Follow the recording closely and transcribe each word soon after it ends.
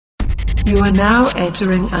You are now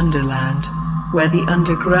entering Underland, where the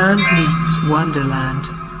underground meets Wonderland,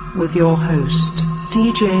 with your host,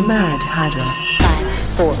 DJ Mad Hatter.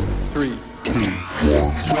 5, 4, 3, 2, 1.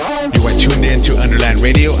 You are tuned in to Underland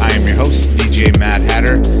Radio. I am your host, DJ Mad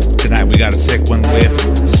Hatter. Tonight we got a sick one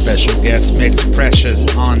with special guest mix Precious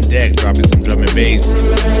on deck, dropping some drum and bass,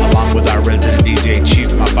 along with our resident DJ Chief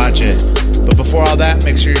Mapache. But before all that,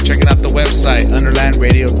 make sure you're checking out the website,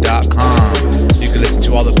 underlandradio.com. You can listen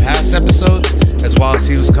to all the past episodes, as well as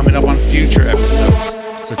see who's coming up on future episodes.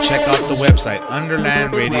 So check out the website,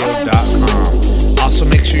 underlandradio.com. Also,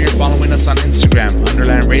 make sure you're following us on Instagram,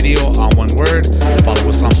 Underland Radio, on one word. Follow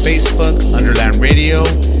us on Facebook, Underland Radio.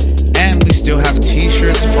 And we still have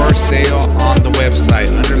t-shirts for sale on the website,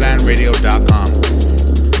 underlandradio.com.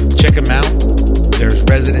 Check them out. There's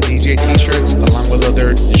resident DJ t-shirts along with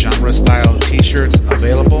other genre-style t-shirts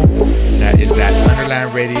available. That is at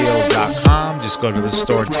underlandradio.com. Just go to the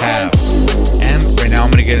store tab. And right now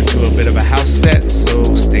I'm going to get into a bit of a house set, so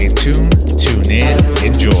stay tuned, tune in,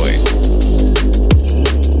 enjoy.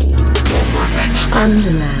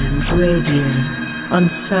 Underland Radio on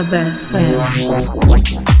Sub FM.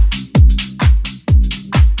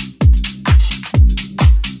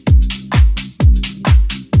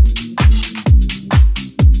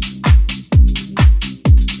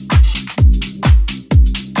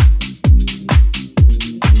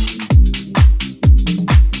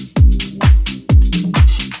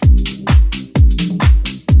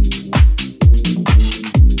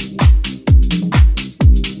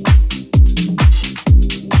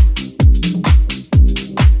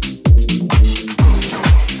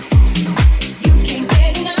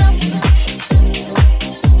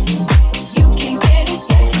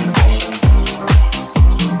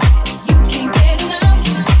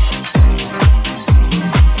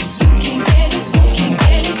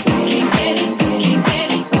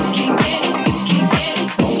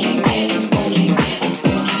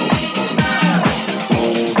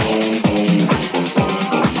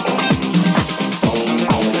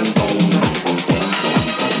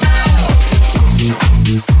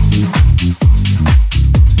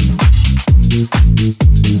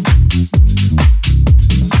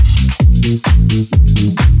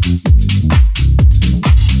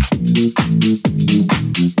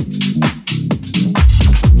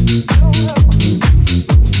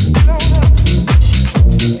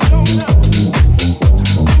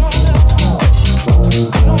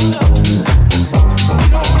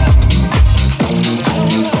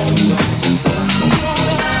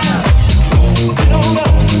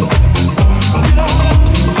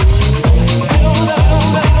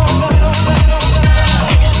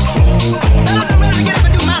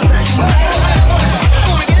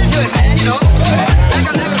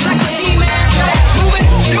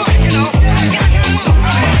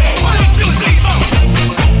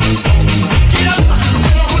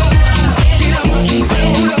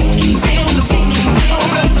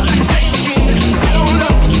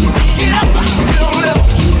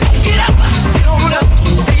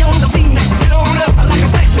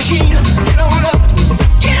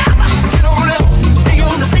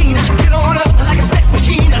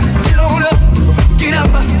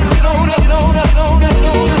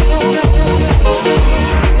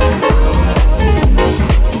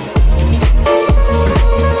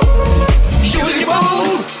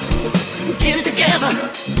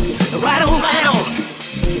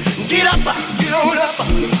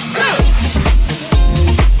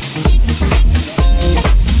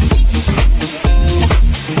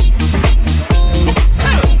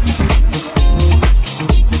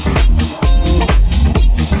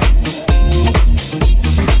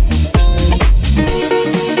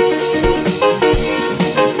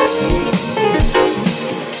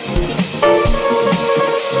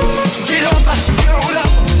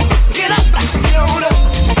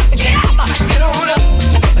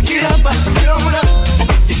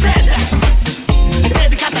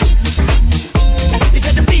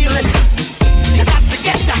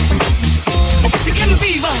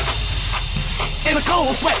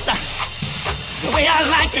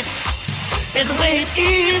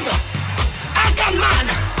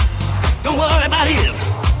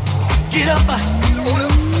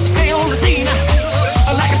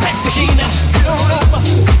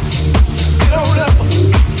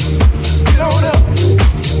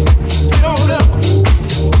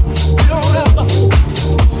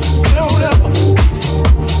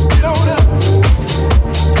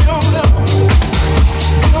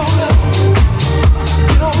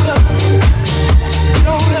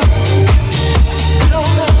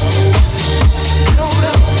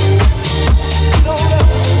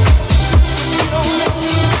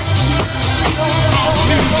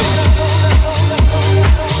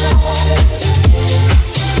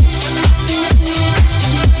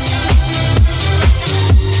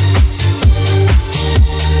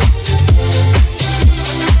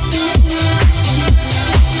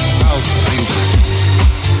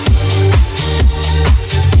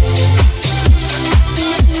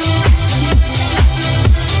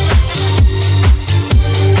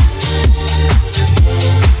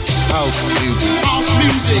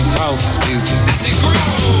 House music.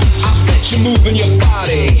 I bet you're moving your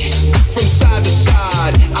body from side to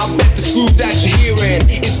side. I bet the groove that you're hearing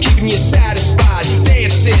is keeping you satisfied.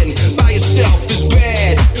 Dancing by yourself is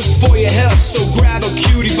bad for your health, so grab a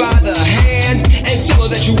cutie by the hand and tell her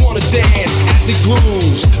that you wanna dance. As it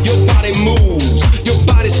grooves, your body moves, your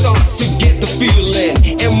body starts to get the feeling,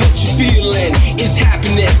 and what you're feeling is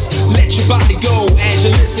happiness. Let your body go as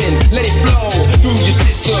you listen, let it flow through your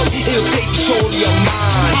system. It'll take control of your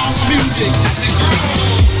mind. House music, as it grooves.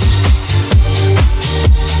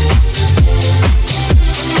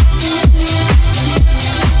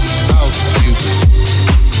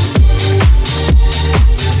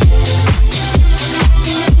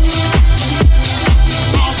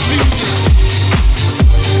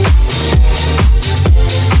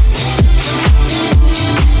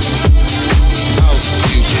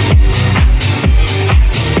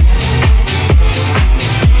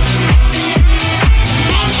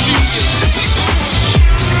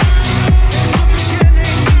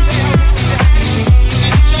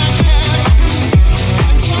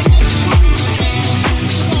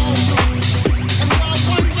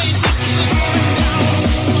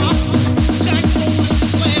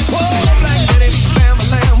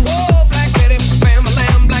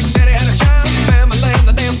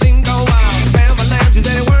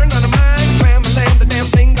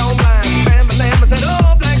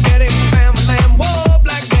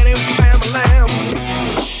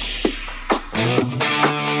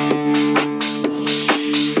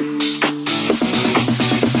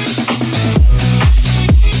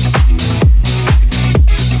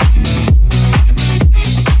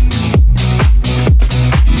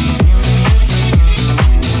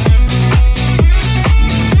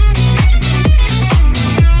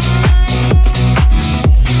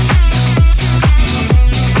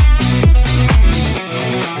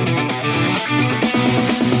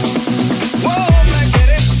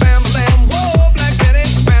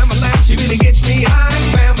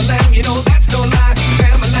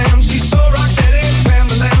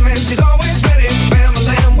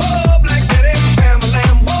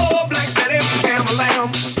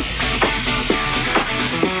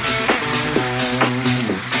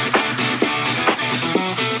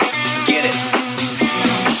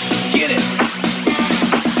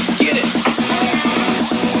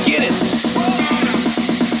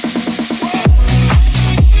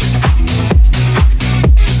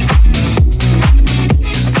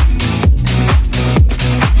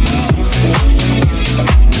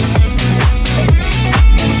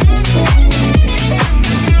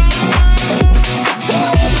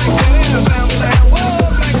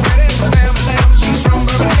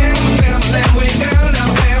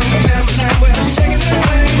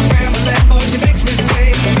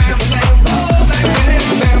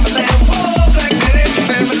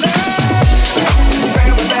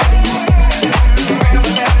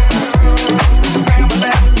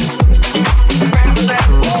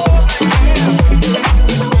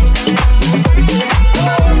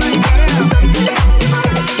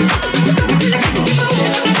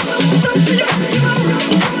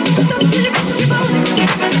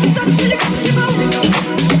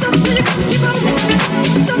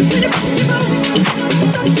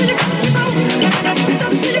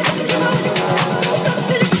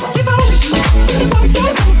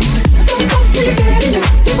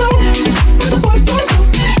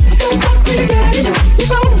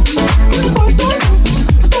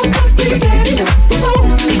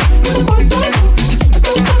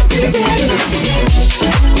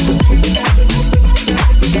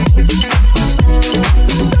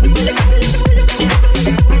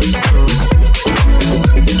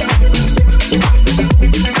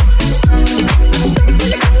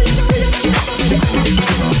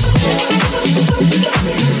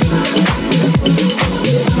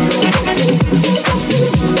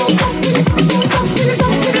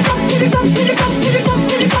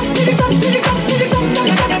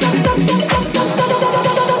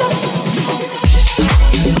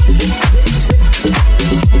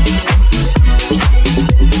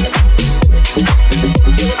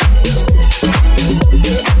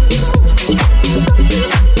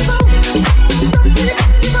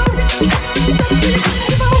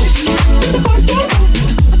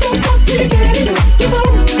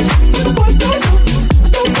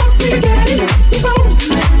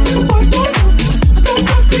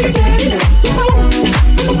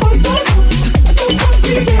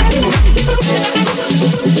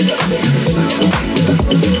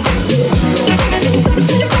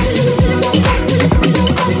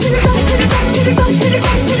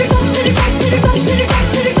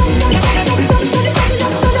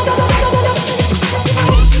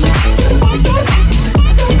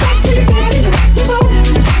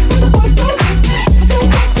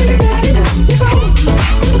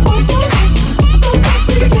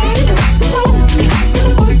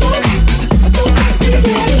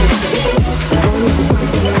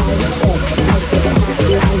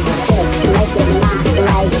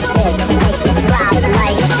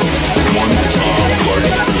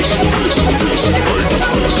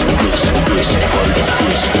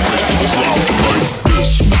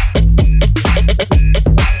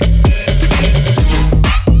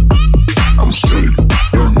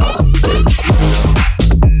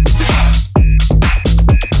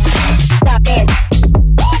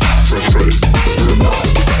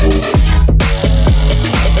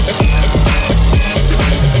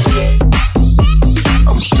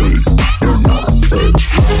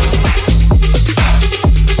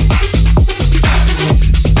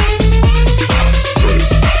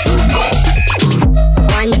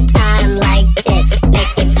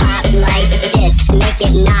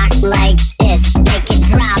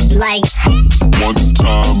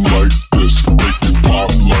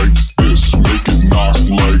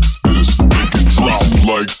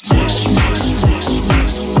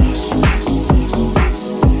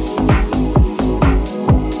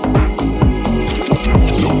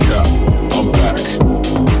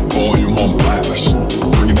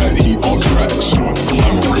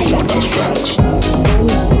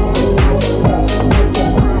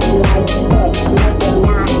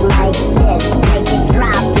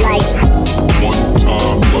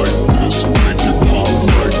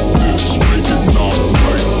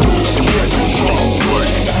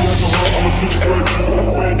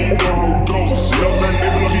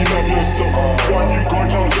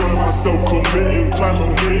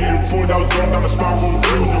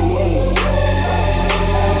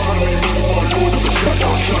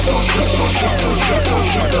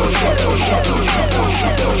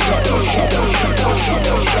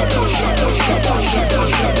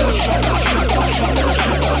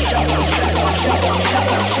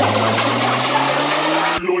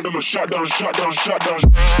 Shotgun, shotgun, shotgun.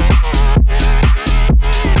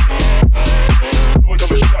 Lord,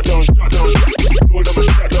 I'm a shotgun, shotgun. Lord, I'm a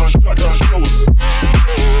shotgun, shotgun shows.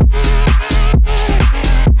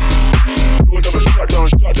 Lord, I'm a shotgun,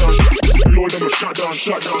 shotgun. Lord, I'm a shotgun,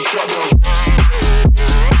 shotgun, shotgun.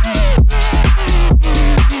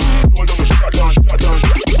 Lord, I'm a shotgun, shotgun.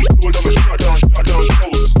 Lord, I'm a shotgun, shotgun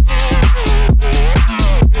shows.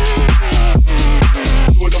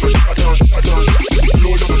 Lord, I'm a shotgun, shotgun.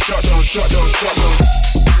 Lord, I'm a shotgun, shotgun, shotgun.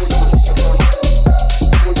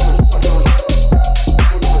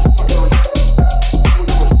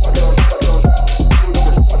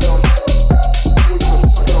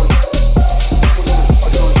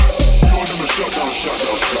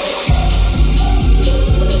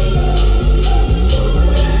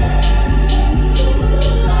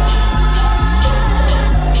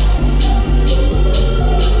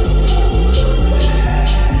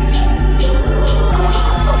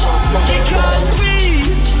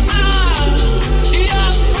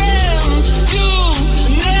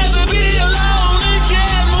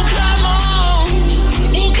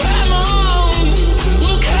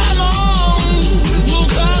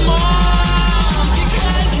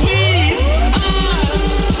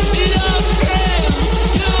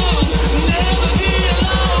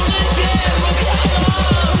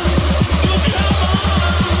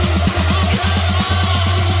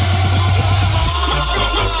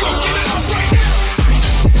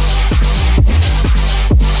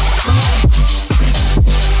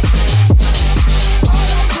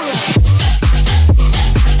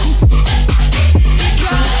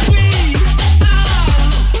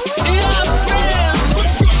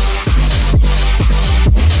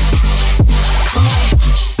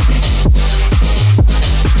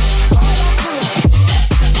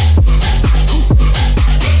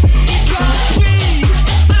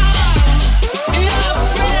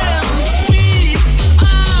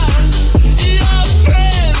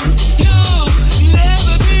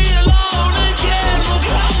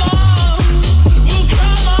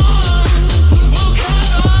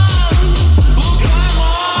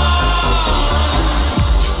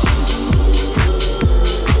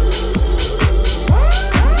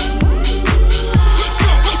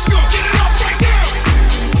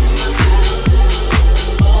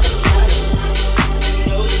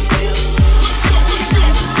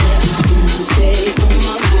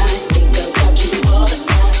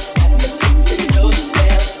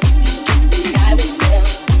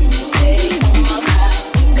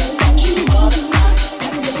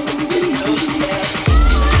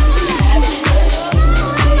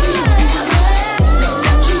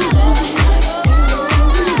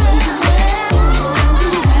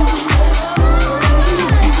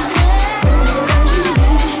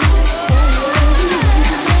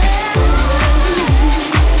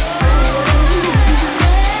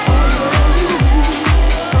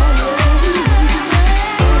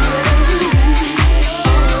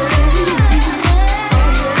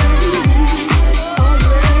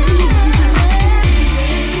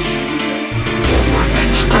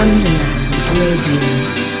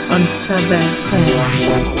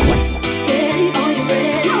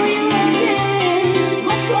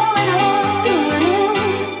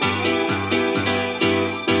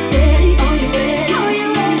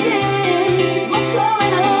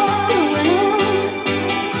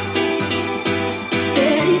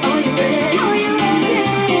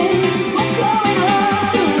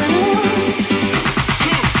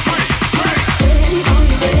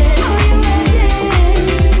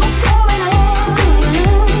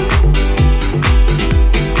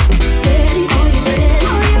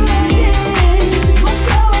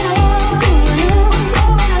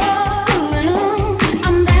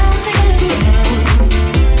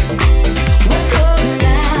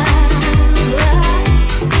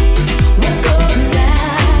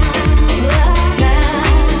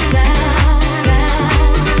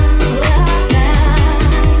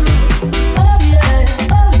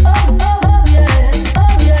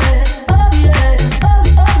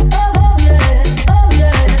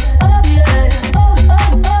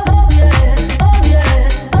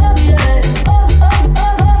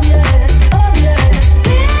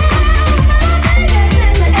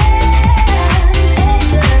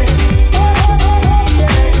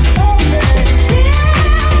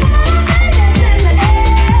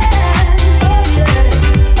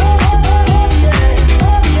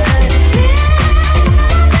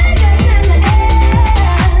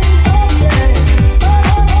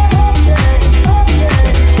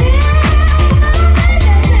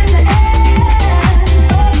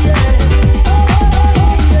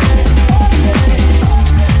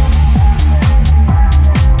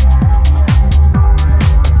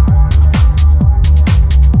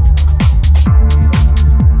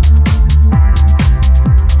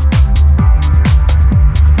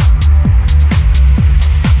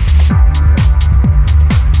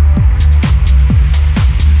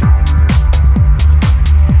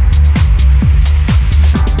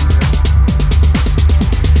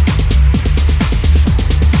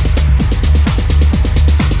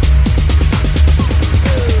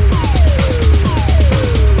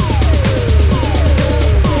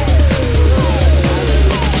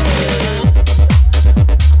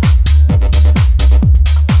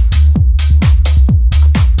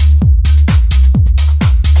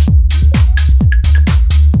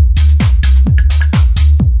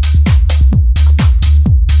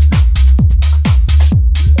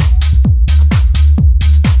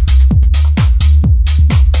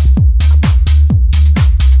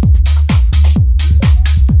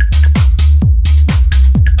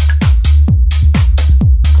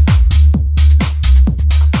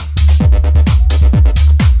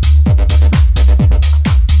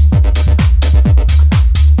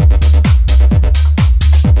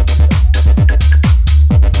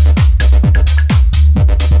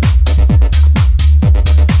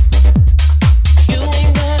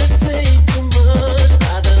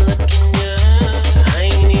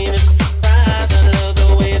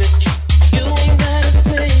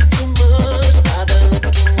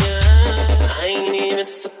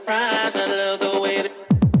 eyes. I love the way that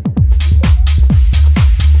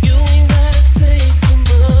you ain't gotta say too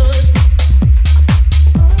much.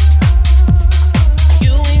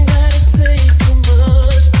 You ain't gotta say too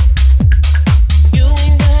much. You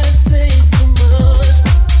ain't gotta say too much.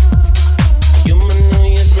 You're my New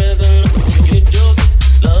Year's resolution. You just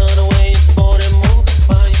love the way you pour that move.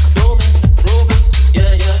 Why you doing progress?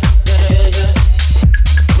 Yeah, yeah, yeah, yeah, yeah.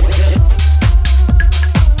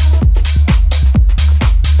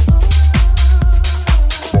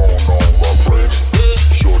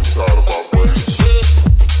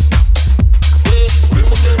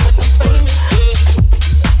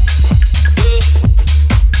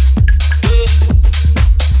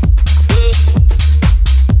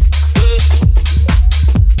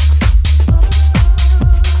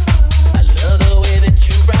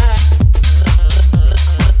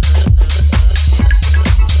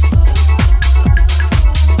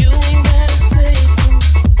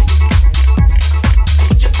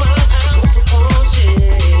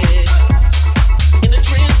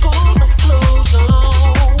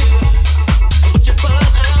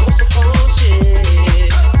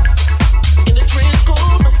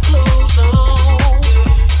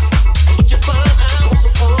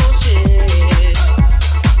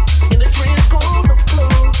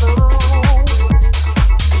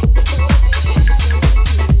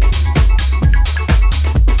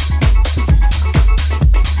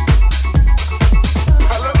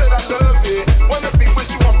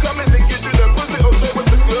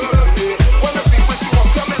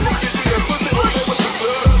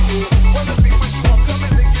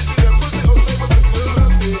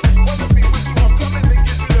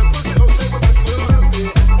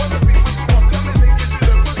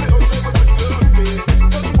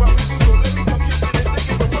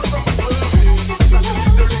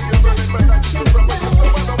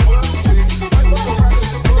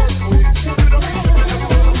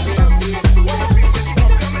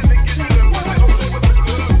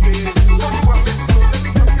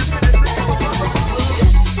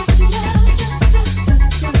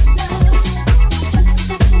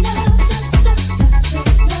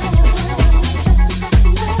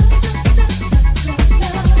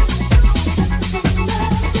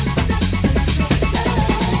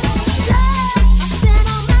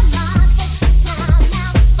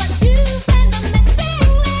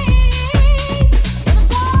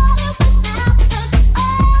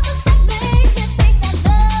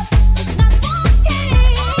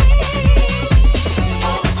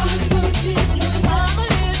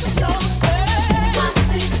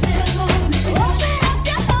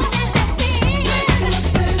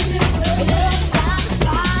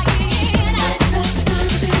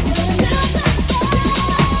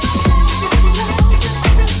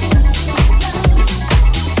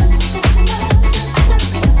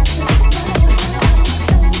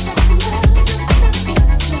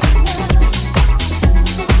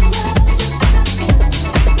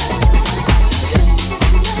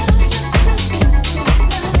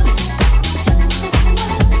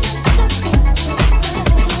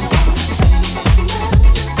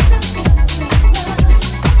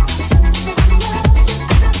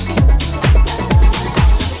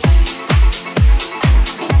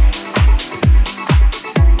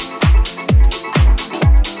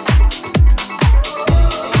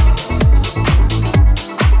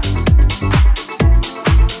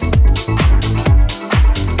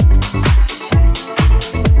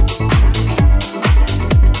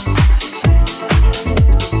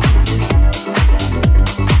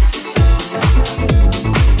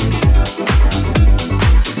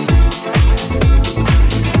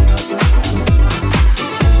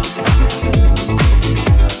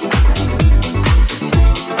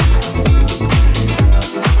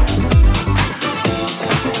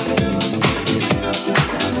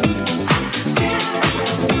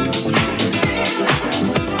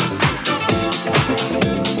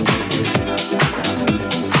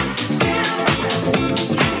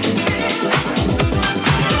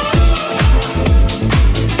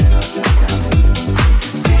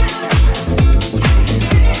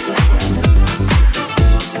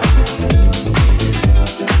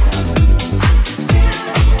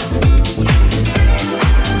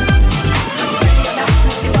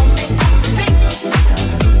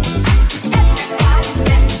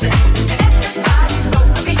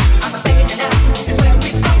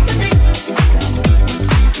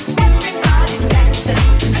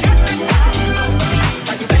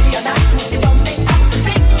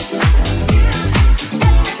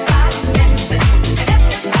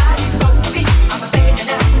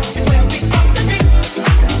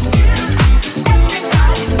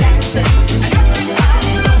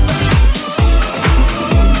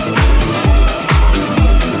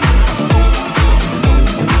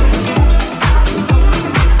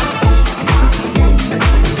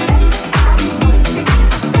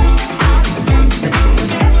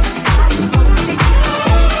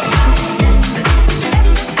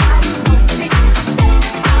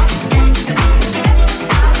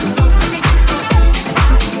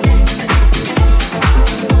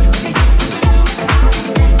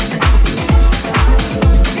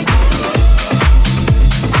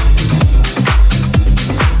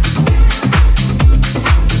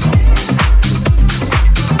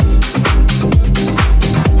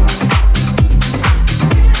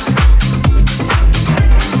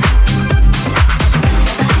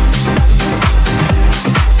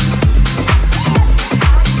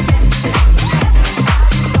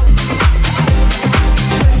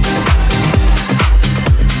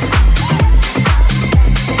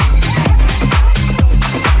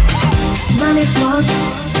 Money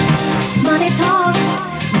talks, money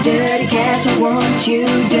talks. Dirty cash, I want you.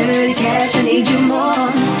 Dirty cash, I need you more.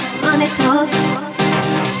 Money talks,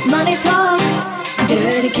 money talks.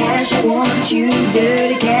 Dirty cash, I want you.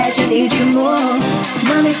 Dirty cash, I need you more.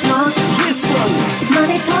 Money talks, Listen,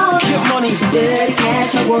 money talks. get money. Dirty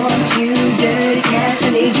cash, I want you. Dirty cash, I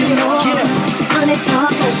need you more. Yeah. Money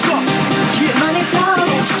talks, Don't stop. Yeah. money talks.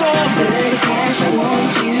 Don't stop. Dirty cash, I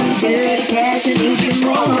want you. Dirty cash, I need you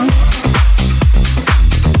more.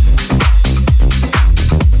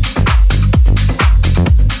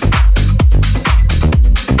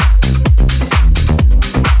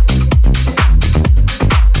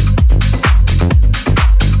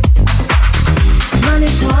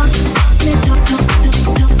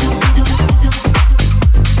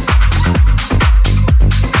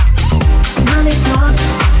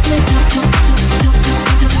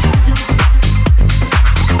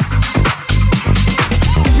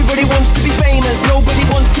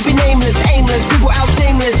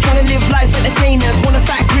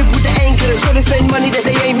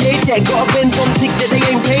 Got a Benz on tick that they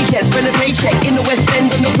ain't paid yet. Spend a paycheck in the West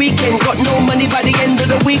End on the weekend. Got no money by the end of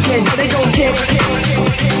the weekend, but they don't care.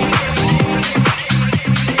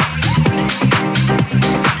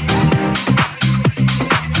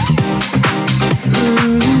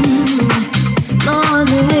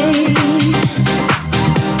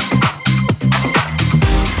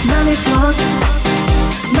 Money talks,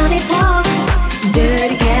 money talks.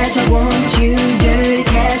 Dirty cash, I want you. Dirty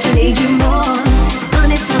cash, I need you more.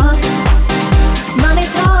 Money talks, money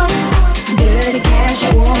talks. Dirty cash,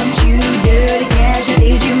 I want you. Dirty cash, I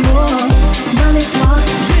need you more. Money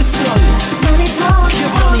talks, Listen, money talks.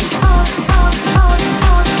 get money.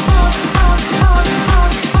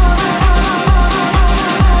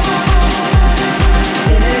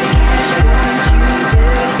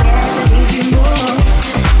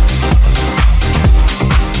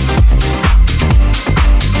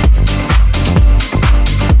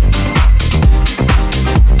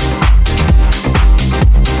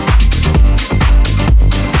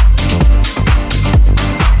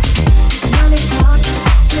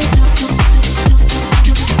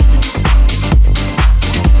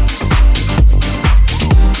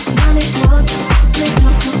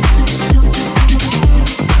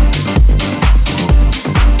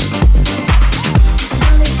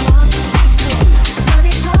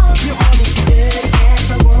 Dirty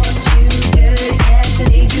cash, I want you. Dirty cash, I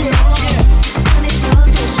need you more.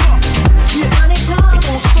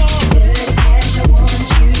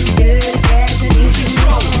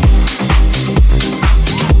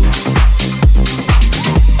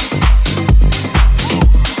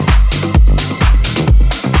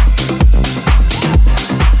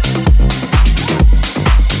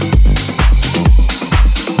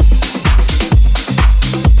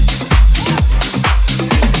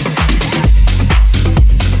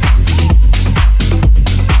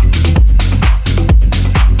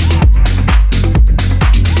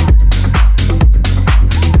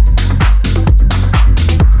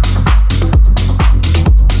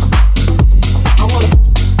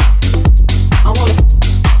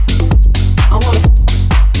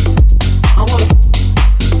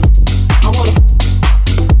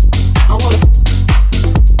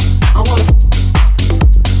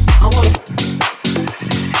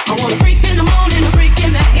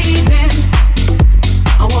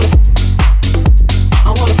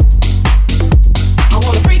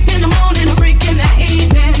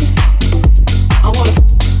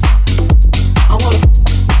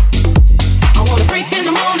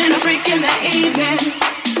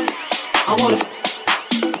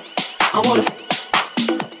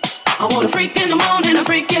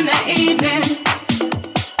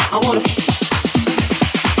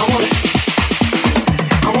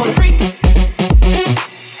 I wanna freak.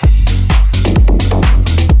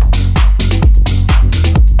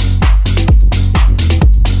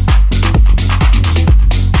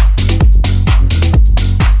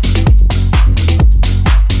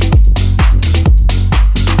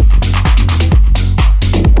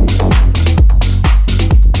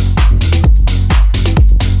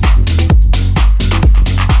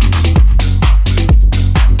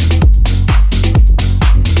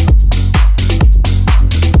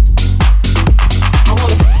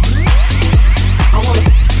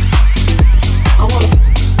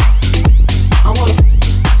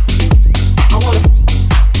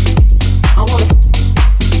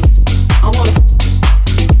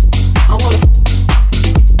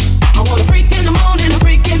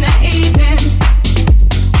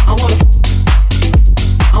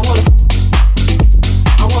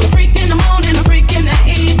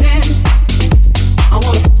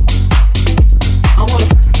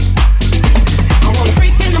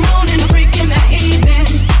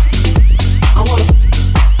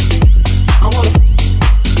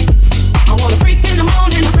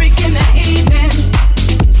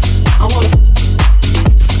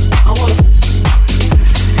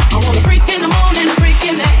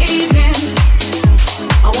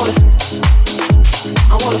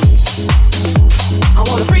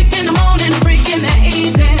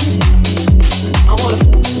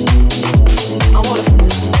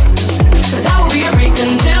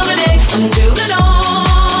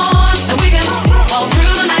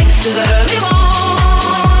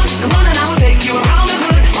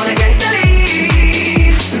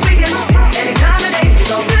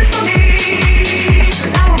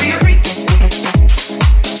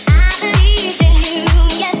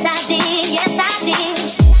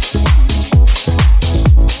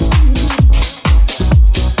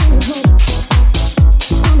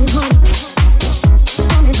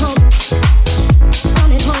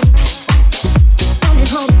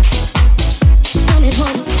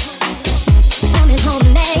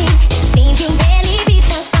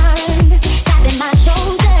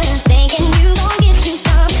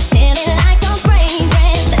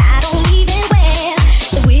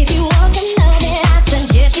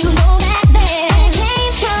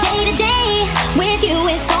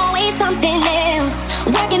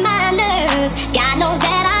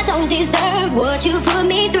 believe what you put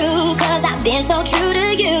me through, cause I've been so true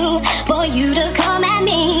to you. For you to come at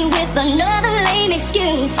me with another lame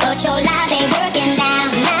excuse, but your lies ain't working now.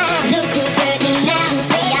 Look who's hurting now.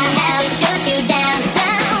 See, I had to shut you down.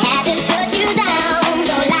 Had to shut you down.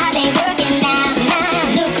 Your lies ain't working now.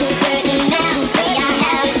 Look who's hurting now. See, I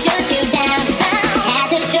had to shut you down. Had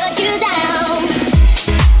to shut you down.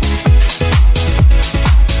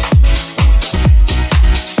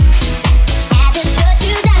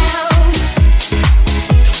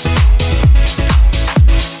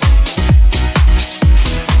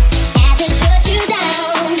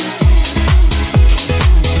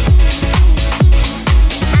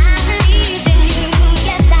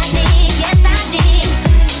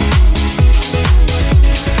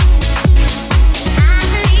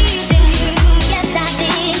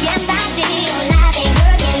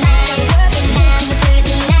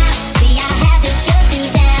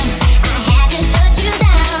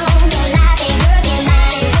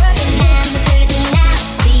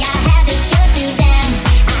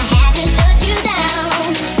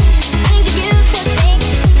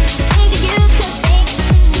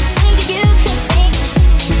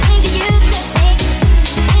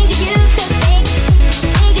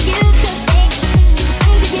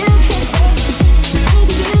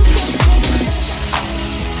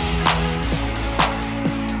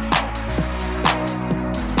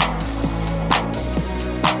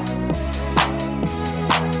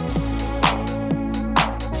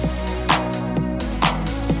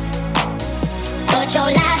 But your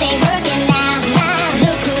lies ain't working now.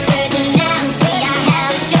 Look who's hurting now. See, I had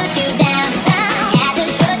to shut you down. Had to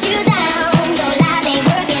shut you down. Your lies ain't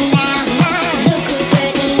working now. Look who's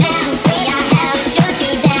hurting now. See, I had to shut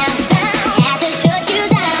you down. Had to shut you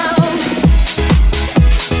down.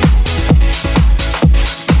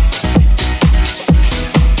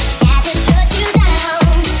 Had to shut you down. Had to shut you down.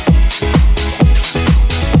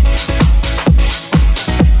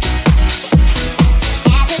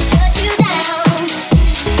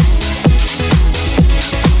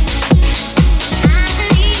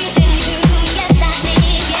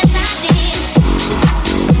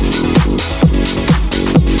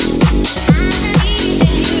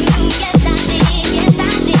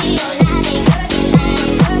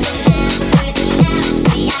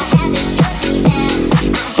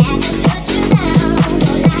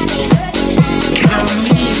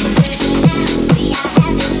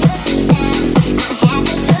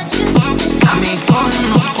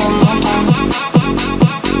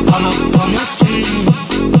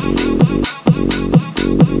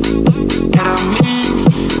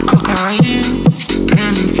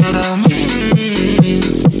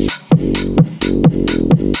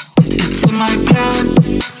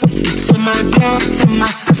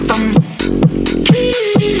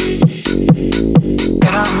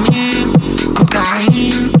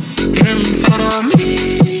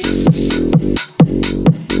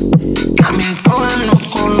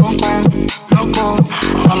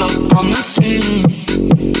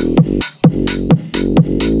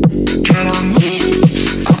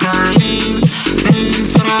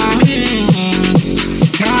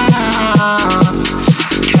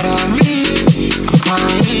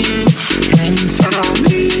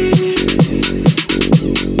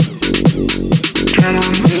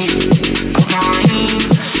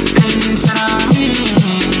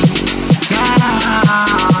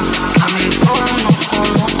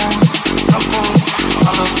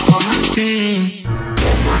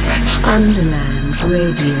 Underland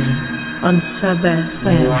Radio on Sub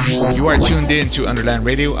FM. You are tuned in to Underland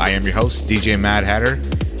Radio. I am your host, DJ Mad Hatter,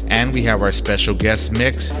 and we have our special guest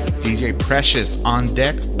mix, DJ Precious, on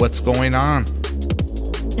deck. What's going on?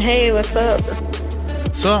 Hey, what's up?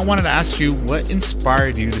 So I wanted to ask you, what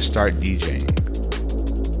inspired you to start DJing?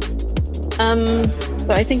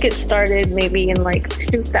 So I think it started maybe in like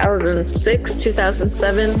 2006,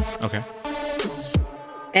 2007. Okay.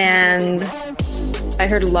 And I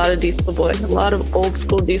heard a lot of Diesel Boy, a lot of old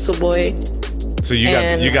school Diesel Boy. So you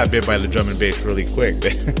got bit by the drum and bass really quick.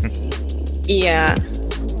 Yeah.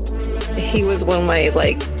 He was one of my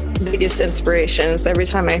like biggest inspirations. Every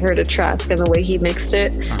time I heard a track and the way he mixed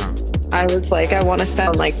it, I was like, I want to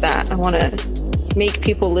sound like that. I want to make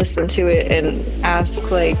people listen to it and ask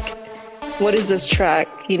like, what is this track?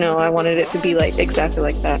 You know, I wanted it to be like exactly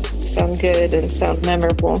like that. Sound good and sound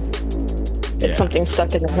memorable. It's something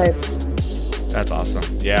stuck in the heads. That's awesome.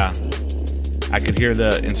 Yeah. I could hear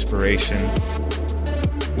the inspiration.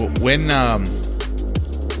 When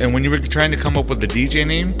you were trying to come up with the DJ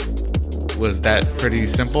name, was that pretty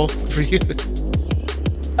simple for you?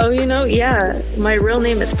 Oh, you know, yeah. My real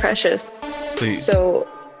name is Precious. Please. So,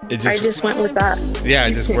 It I just went with that. Yeah,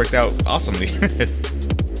 it just worked out awesomely.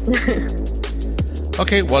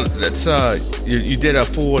 Okay, well, let's you did a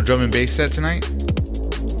full drum and bass set tonight?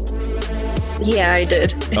 Yeah, I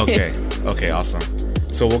did. Okay, awesome.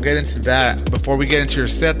 So we'll get into that. Before we get into your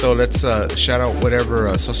set, though, let's shout out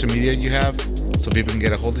whatever social media you have so people can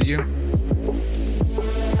get a hold of you.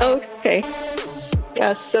 Okay.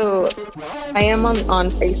 Yeah, so I am on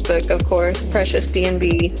Facebook, of course, Precious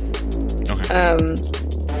DNB. Okay.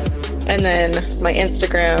 And then my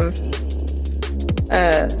Instagram,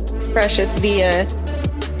 Precious Via,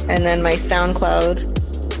 and then my SoundCloud,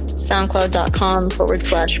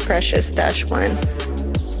 soundcloud.com/precious-1.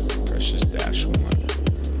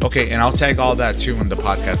 Precious-1. Okay, and I'll tag all that too in the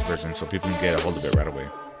podcast version so people can get a hold of it right away.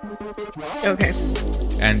 Okay.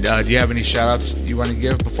 And do you have any shout outs you want to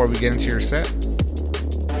give before we get into your set?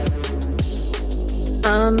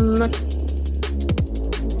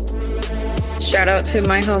 Shout out to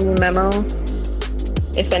my homie Memo.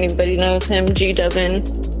 If anybody knows him, G-Dubbin.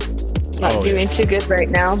 Not doing too good right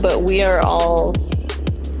now, but we are all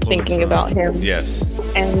thinking about him. Yes.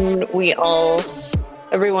 And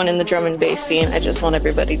everyone in the drum and bass scene, I just want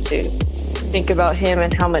everybody to think about him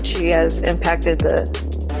and how much he has impacted the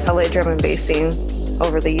LA drum and bass scene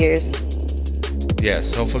over the years.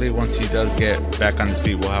 Yes, hopefully once he does get back on his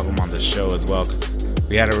feet, we'll have him on the show as well, because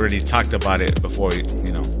we had already talked about it before,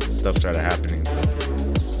 stuff started happening.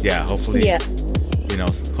 So, yeah, hopefully,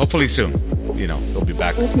 hopefully soon, he'll be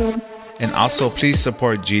back. Mm-hmm. And also, please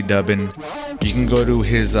support G-Dubbin. You can go to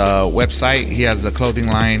his website. He has a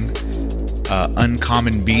clothing line,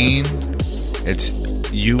 Uncommon Being. It's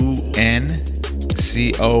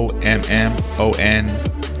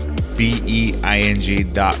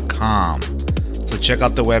UNCOMMONBEING.com. So check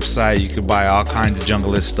out the website. You can buy all kinds of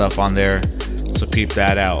junglist stuff on there. So peep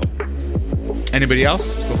that out. Anybody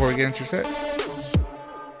else before we get into your set?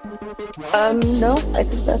 No, I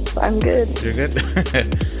think I'm good. You're good?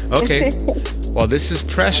 Okay. Well, this is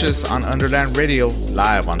Precious on Underland Radio,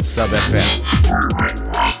 live on Sub FM.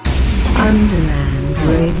 Underland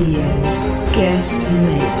Radio's guest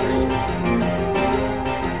mix.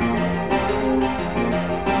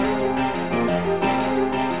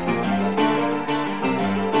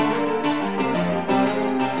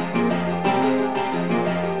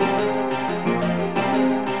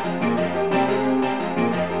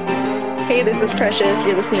 Hey, this is Precious.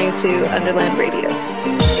 You're listening to Underland Radio.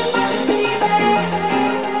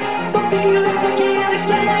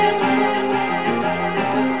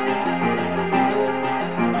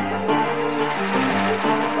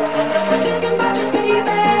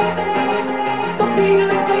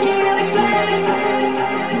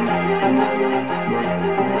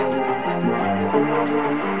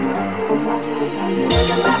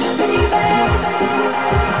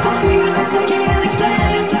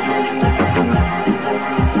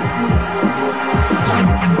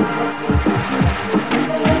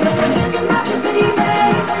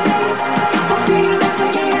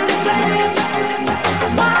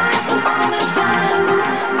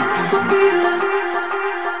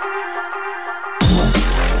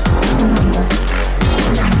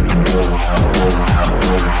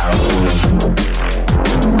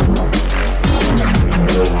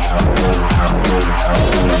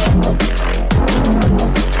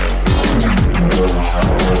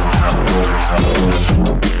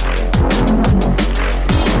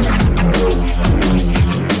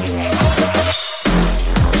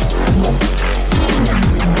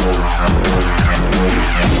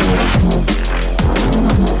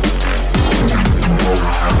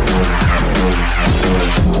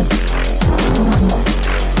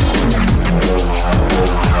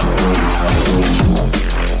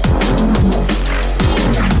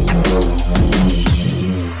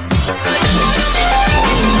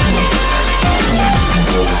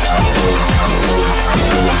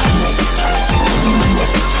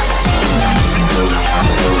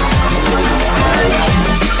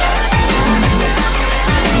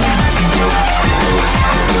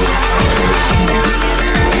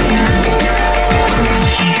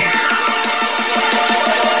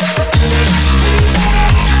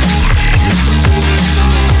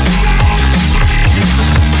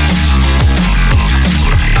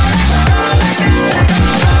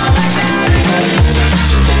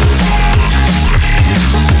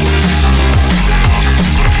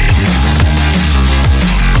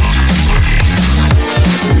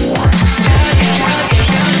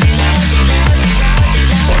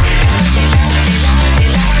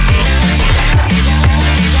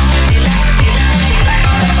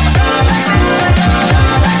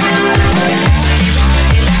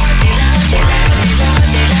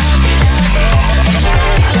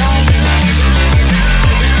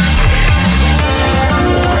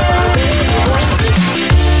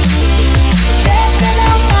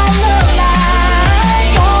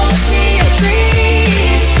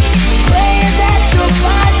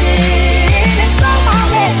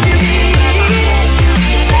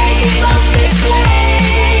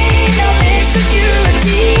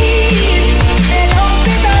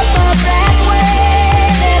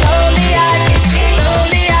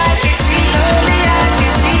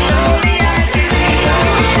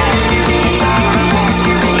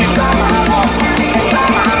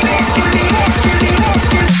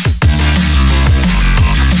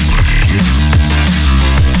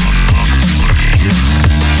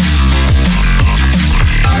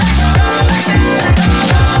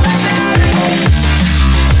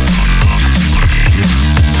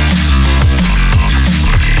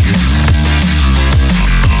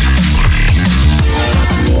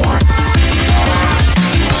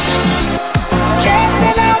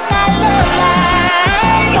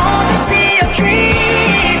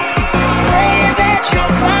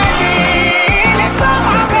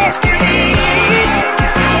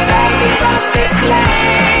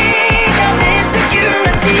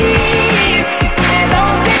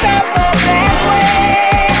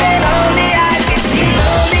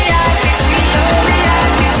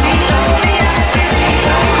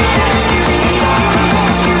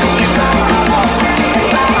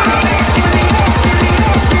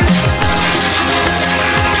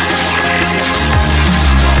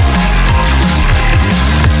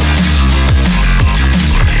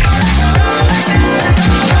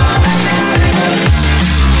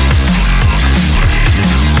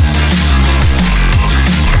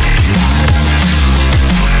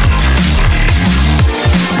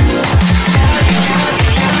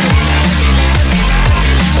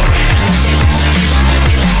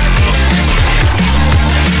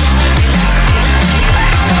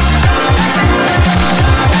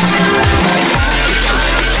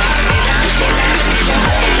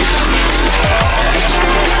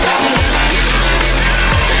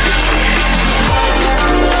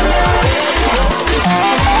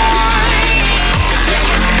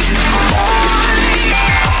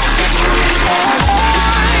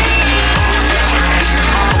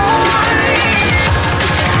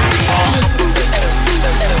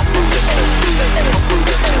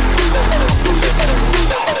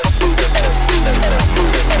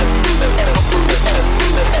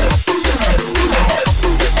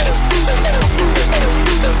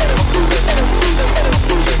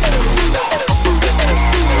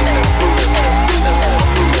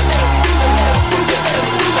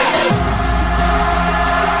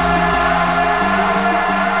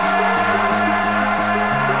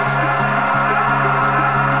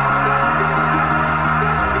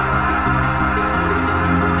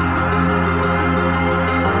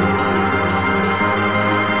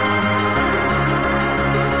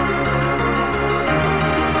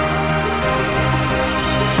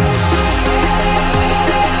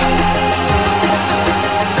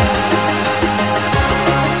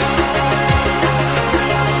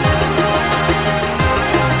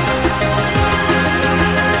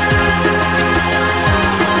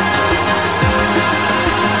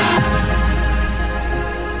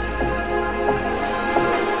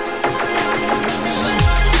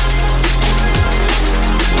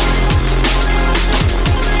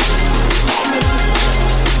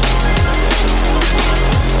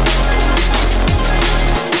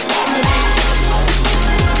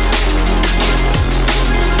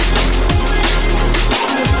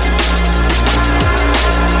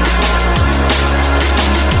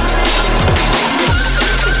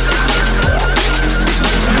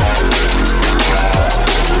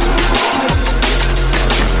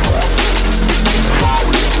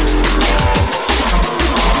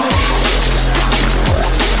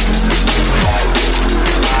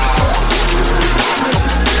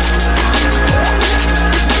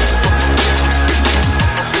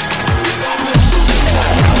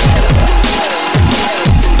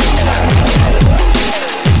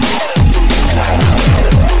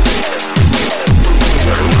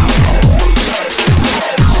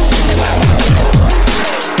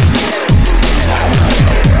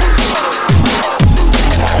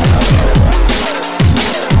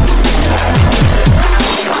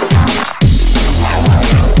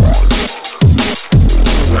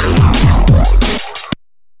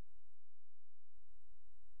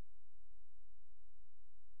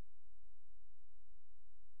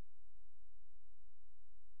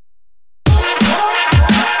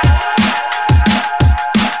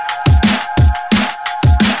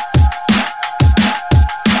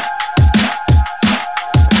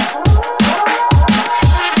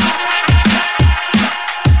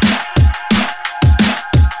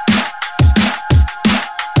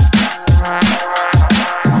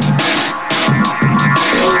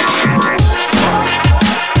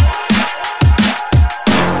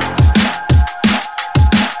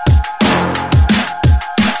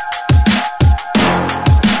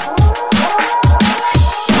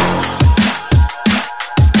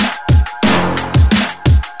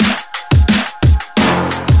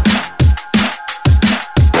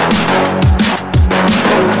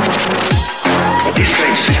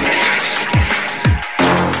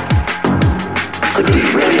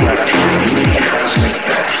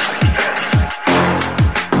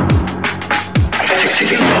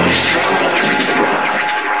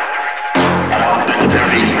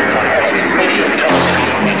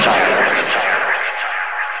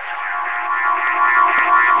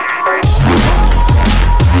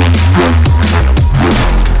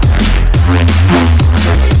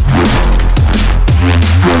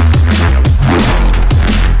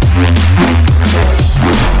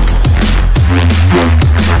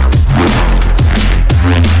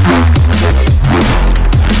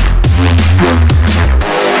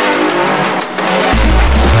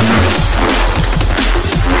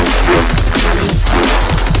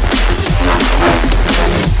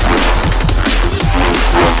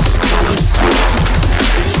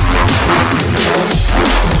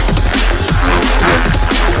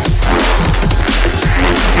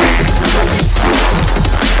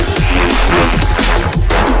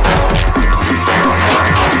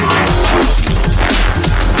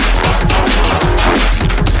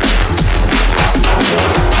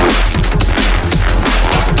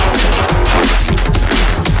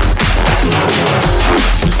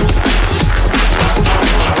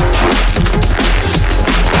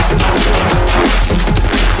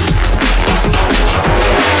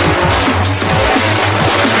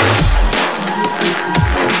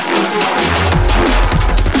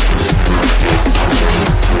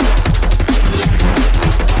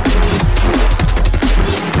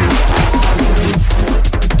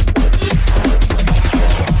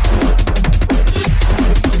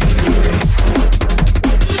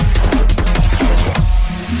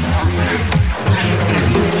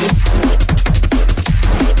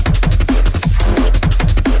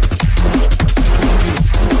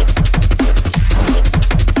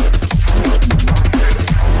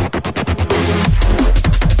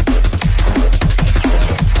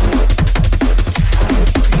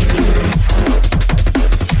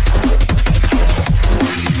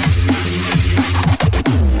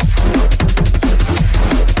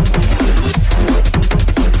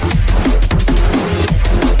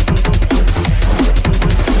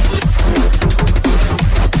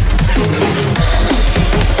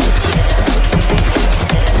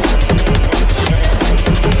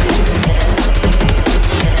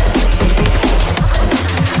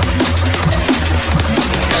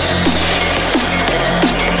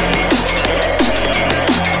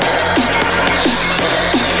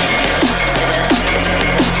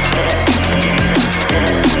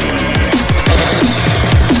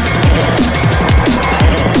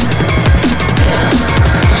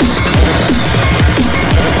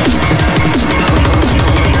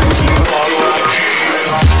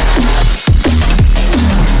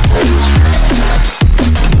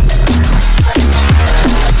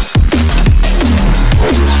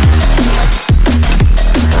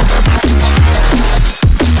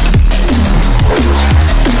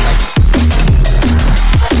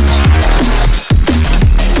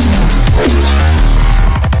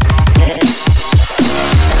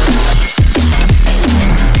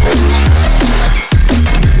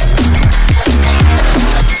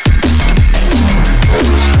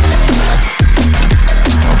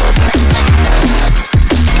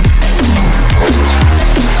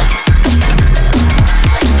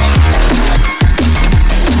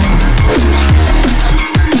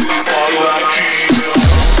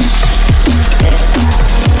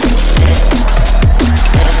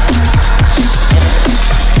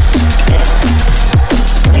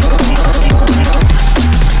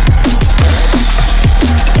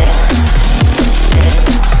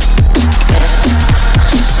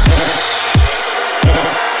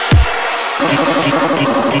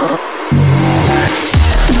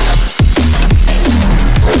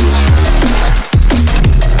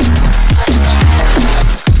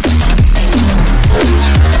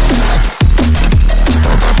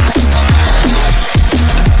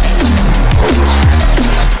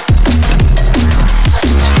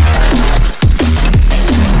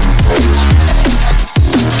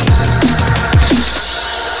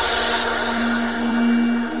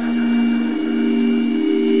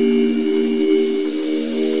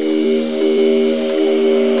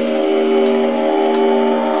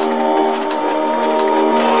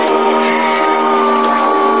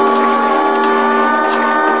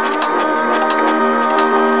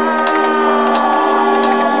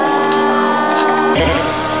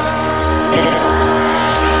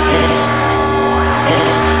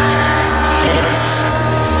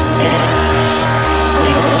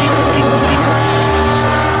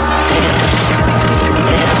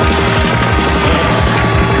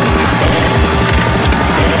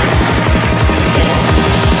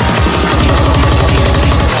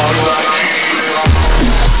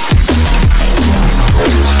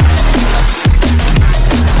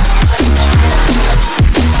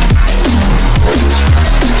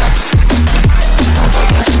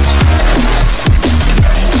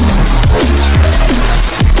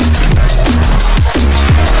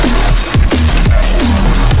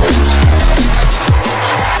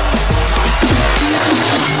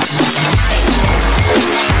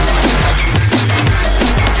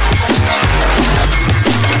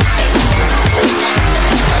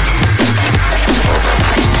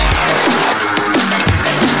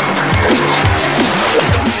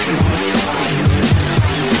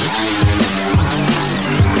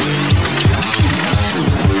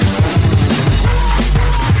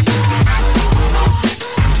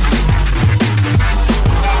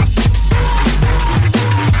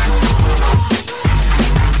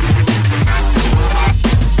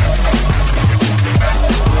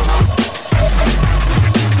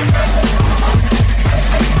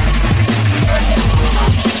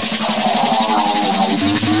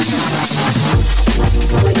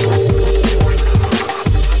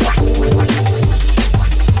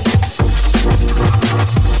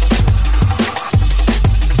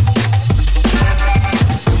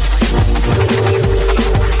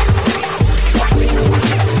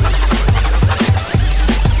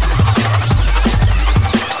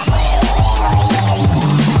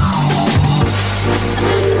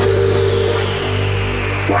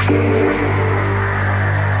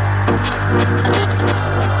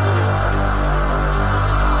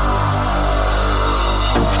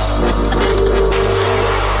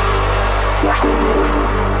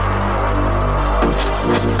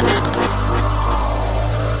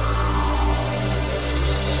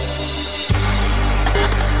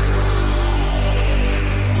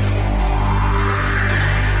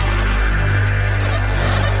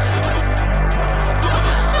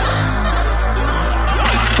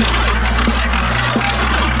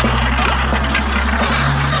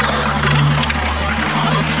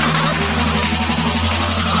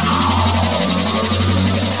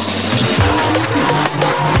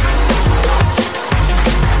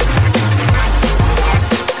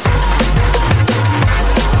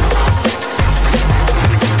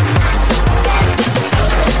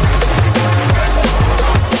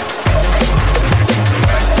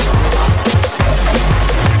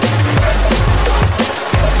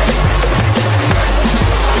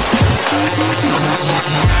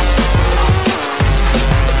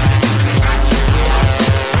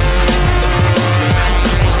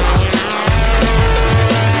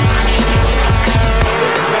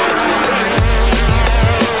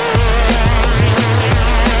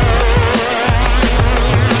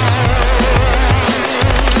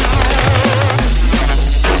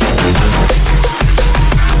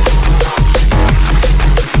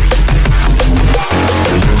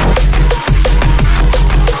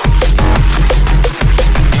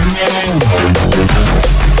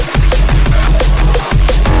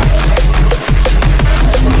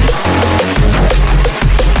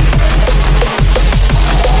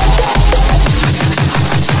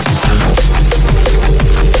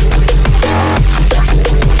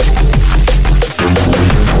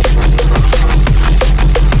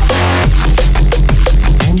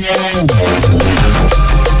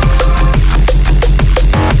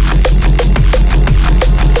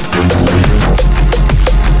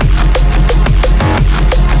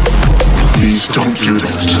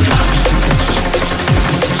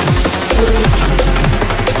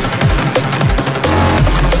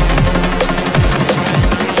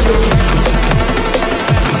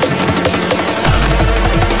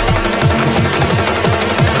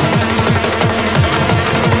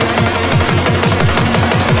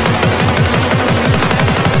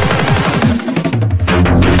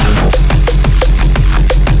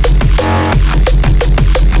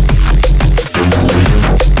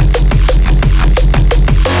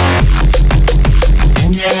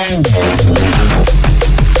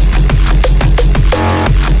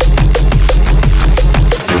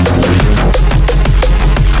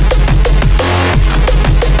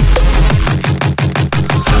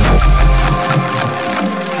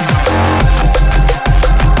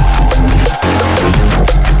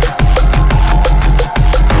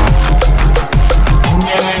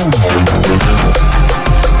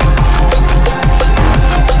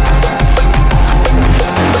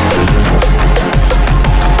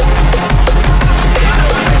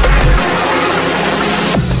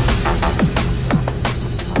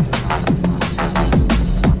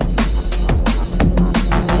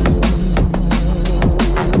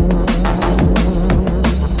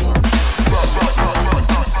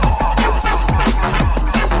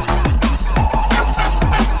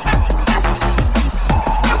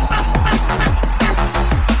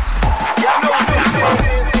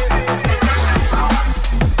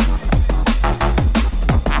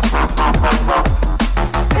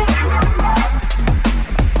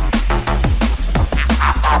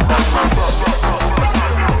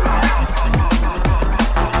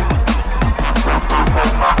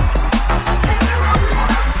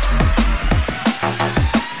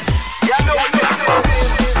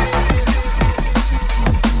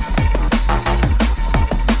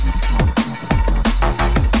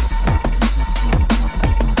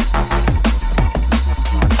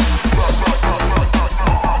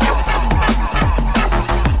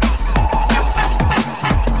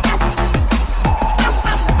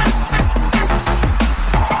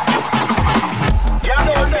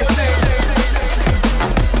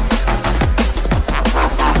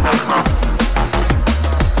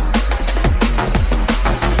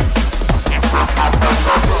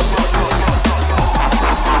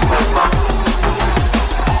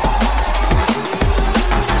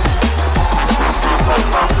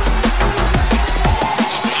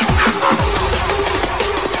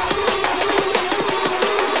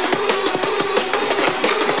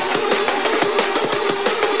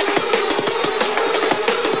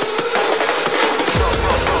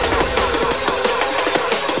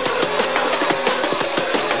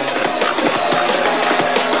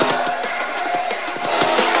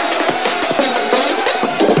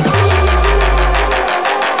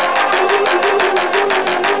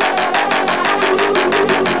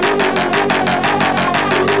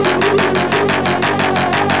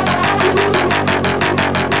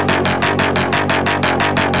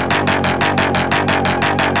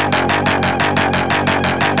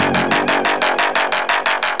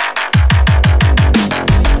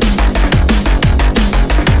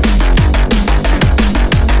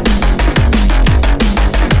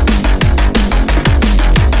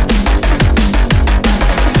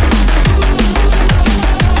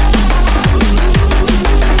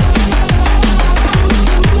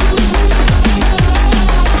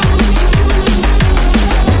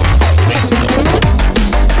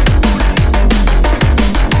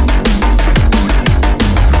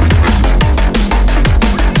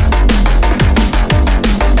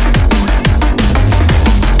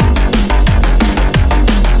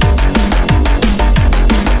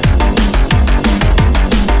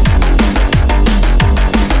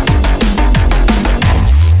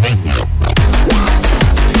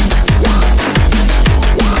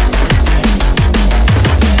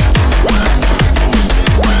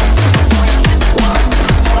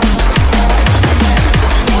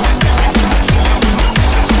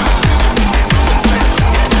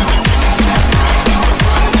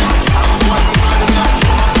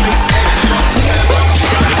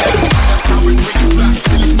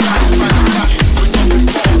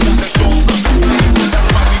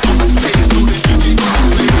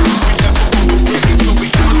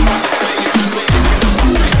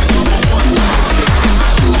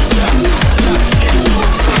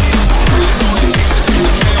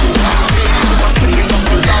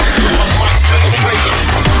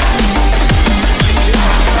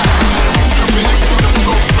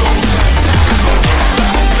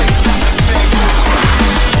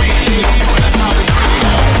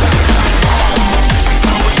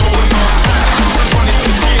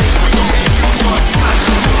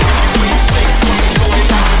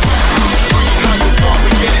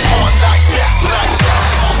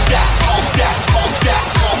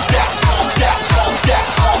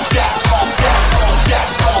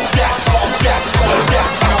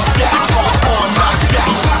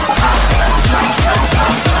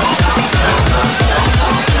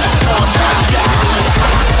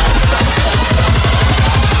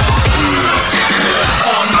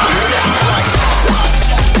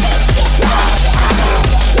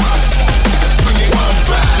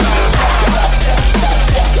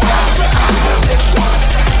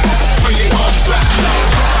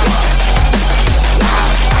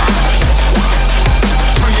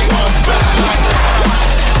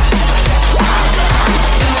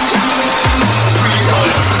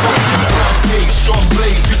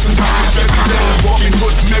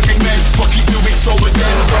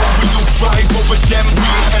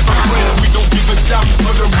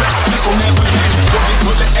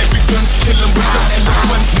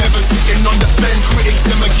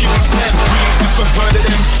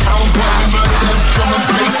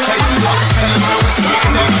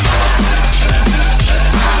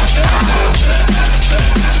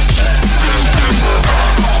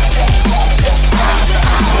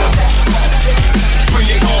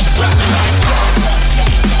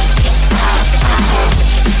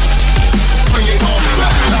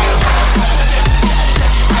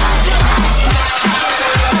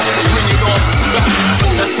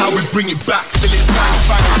 bring it back, still it bang,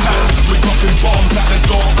 bang, bang. We're dropping bombs at the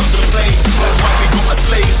door of the plane. That's why we got a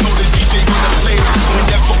slave, so the DJ gonna play. We're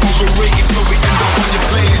never overrated, so we end up on your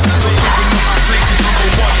playlist. We're living in our place, it's number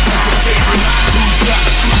one, it's your favorite. Who's that?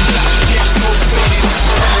 Get so faded.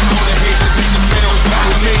 Telling all the haters in the mail that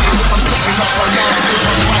we made it. I'm setting up our lines, cause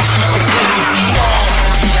my mic's not a playlist.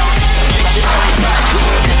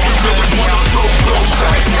 If you really wanna go, blow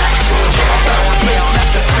sides. Get back, place, let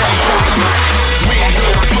the stage go. We ain't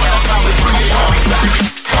here to put us how we bring it on.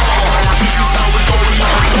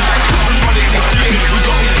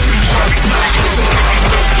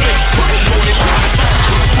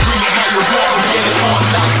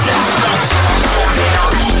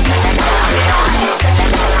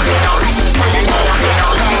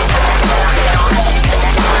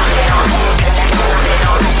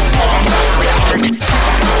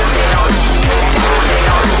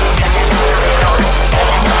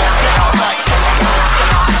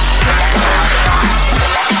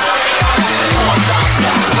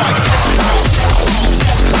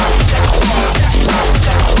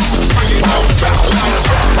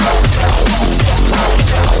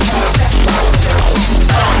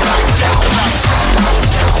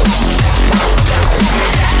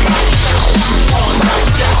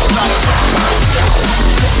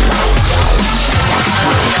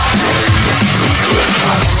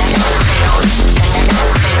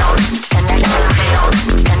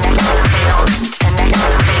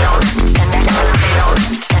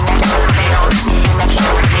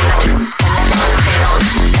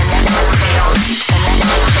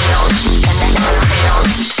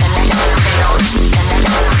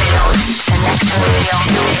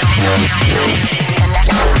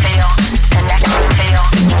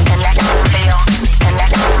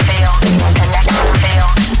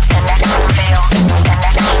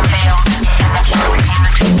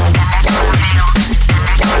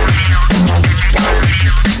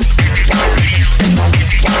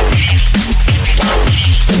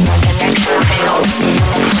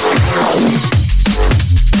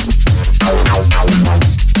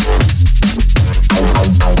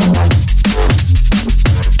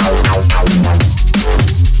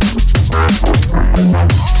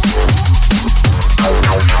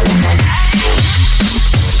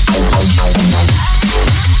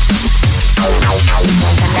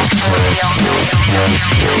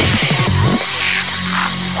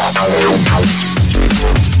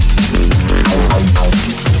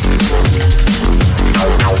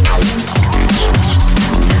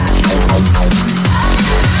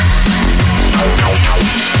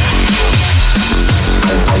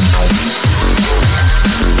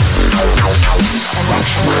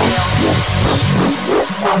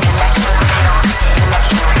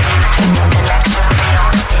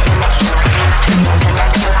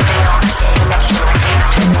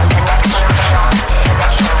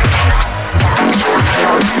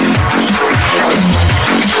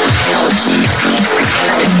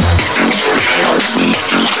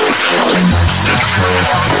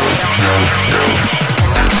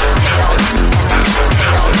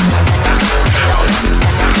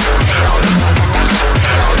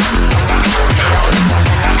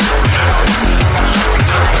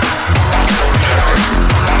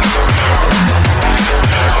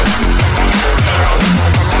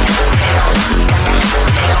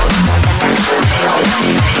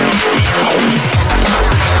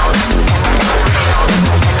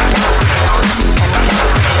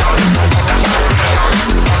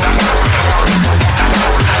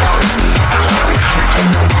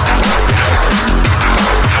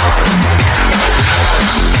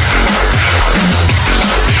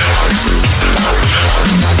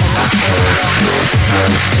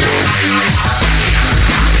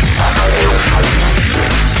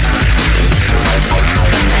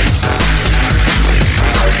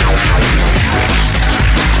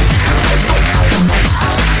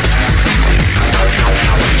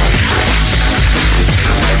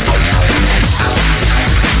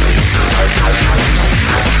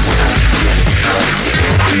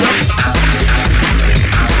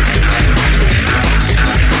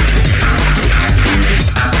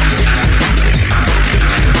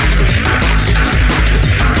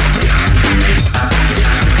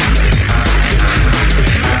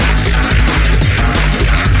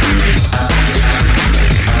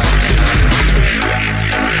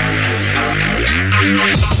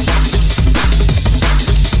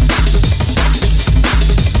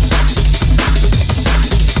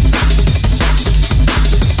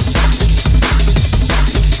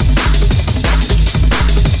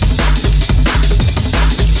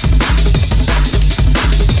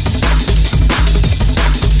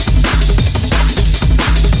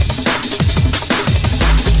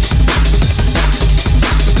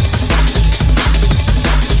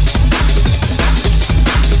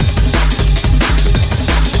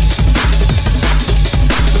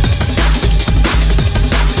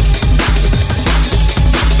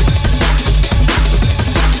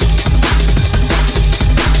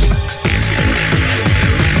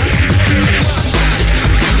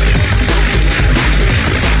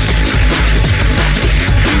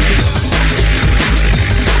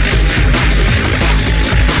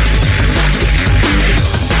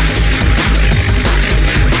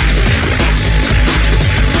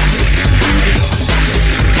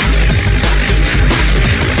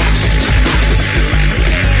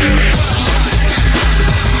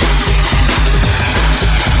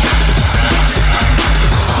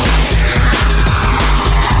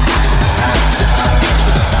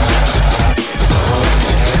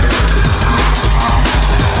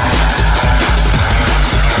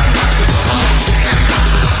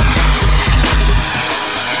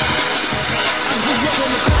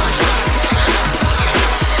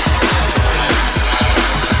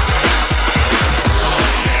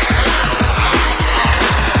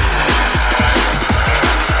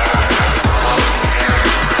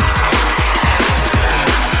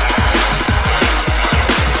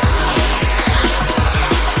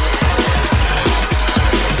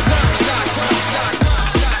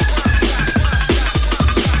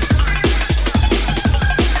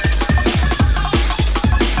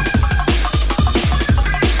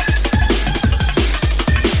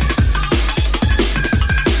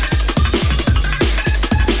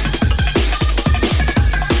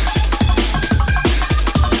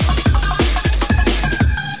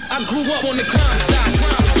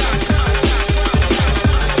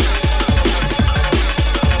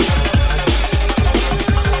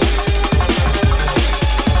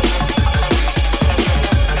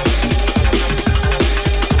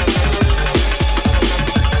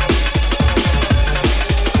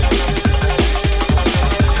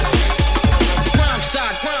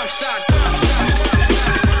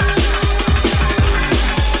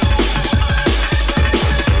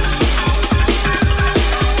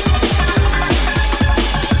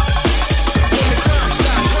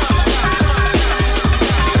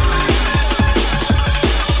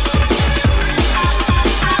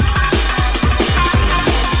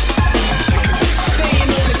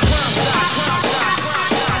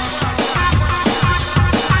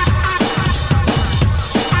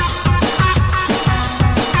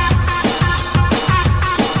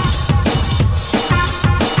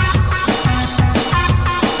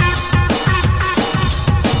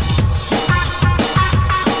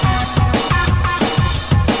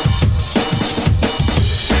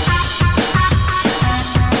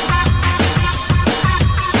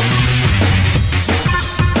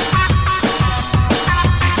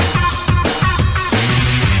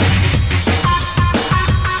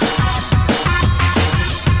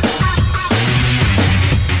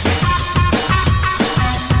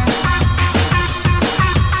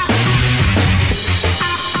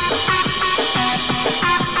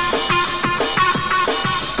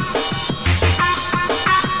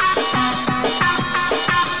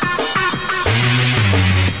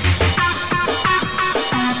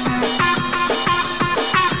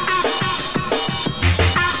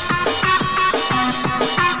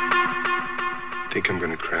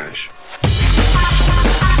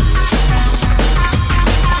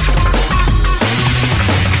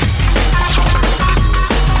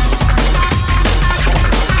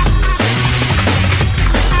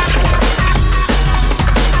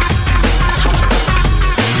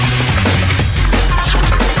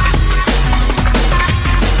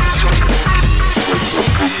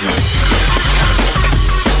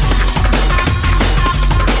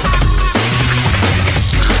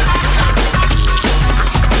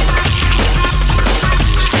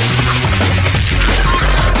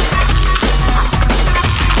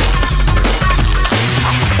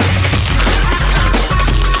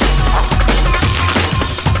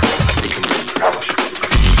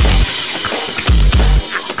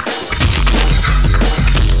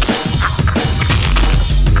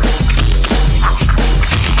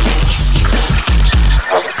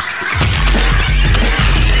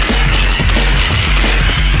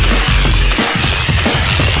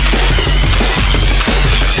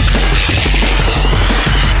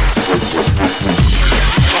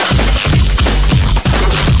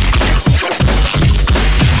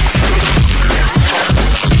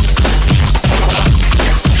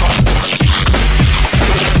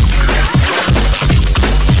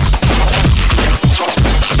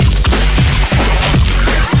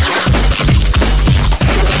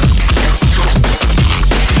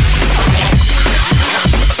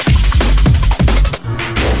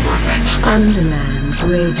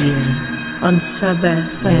 Radio on Sub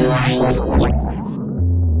FM.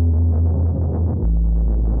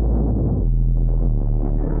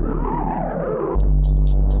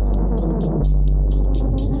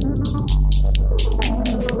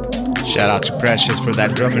 Shout out to Precious for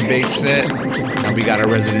that drum and bass set. And we got our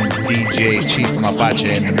resident DJ Chief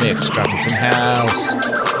Mapache in the mix, dropping some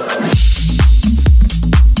house.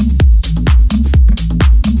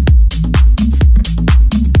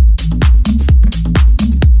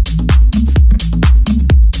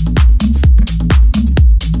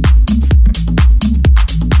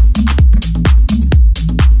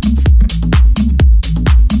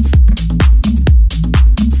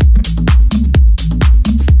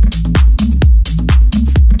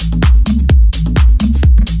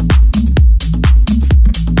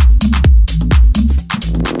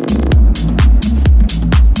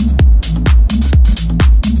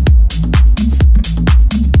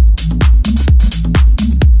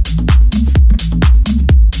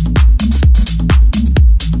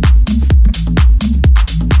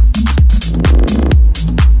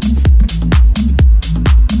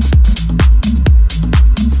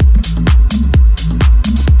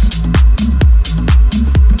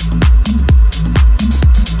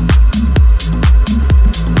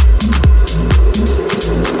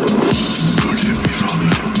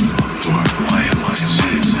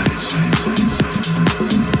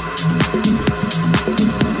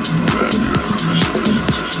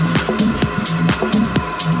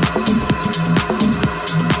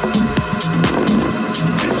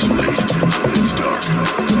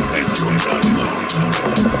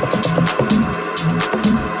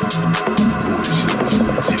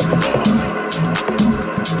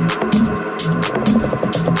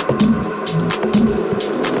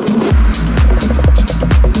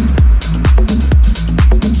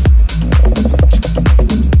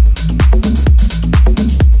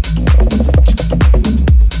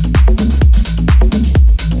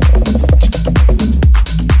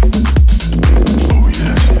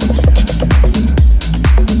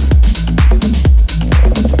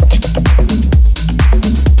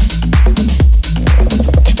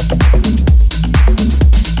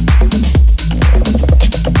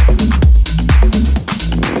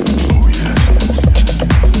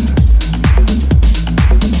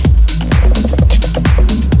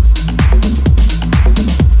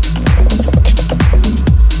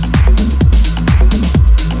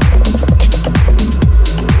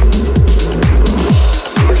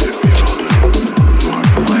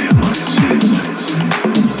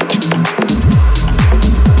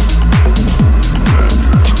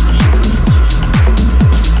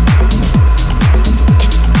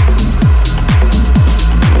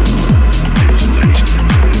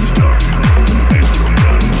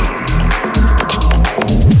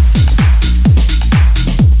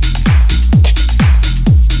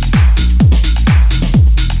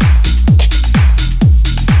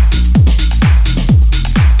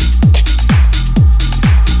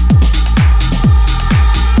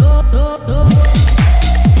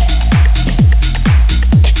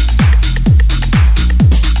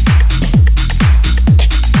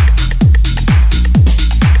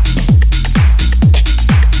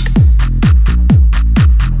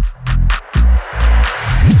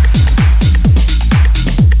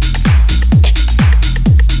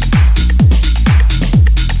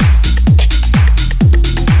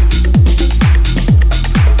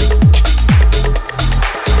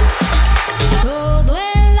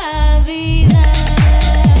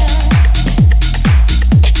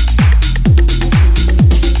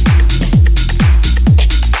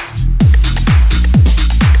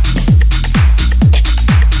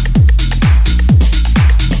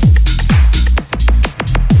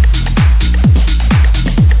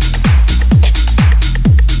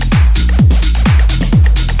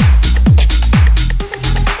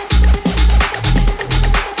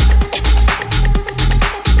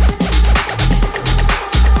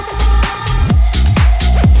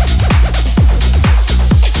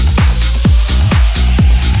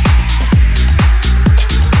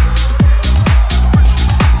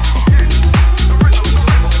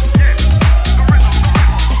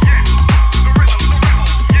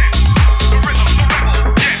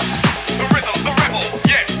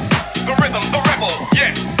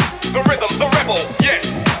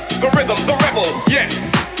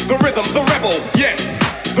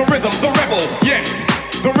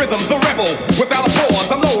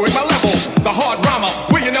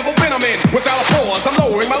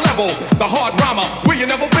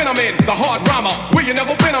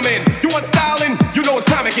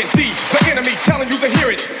 The enemy telling you to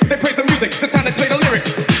hear it. They praise the music, this time they play the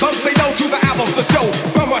lyrics. Some say no to the album. the show,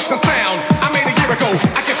 from Russian sound. I made a year ago.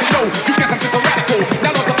 I guess you know. You guess I'm just a radical. Now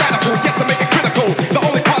there's a radical. Yes, to make it critical. The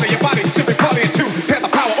only part of your body should be partying to. Pair the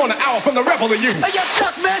power on the hour from the rebel to you. Hey, yo,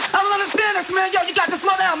 Chuck, man, I don't understand this, man. Yo, you got to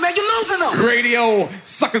slow down, man. You're losing them. Radio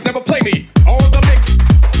suckers never play me. On the mix.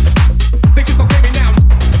 They just okay me now.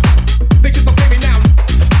 They just okay me now.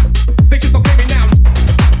 They just okay me now.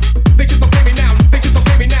 They just okay me now. They just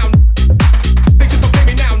okay me now. They just okay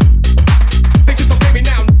me now. They just okay me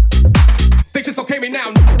now. They just okay me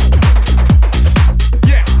now.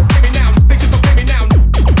 Yes, okay me now. They just okay me now.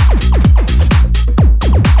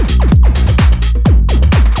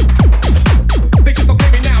 They just okay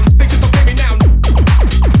me now. They just okay me now.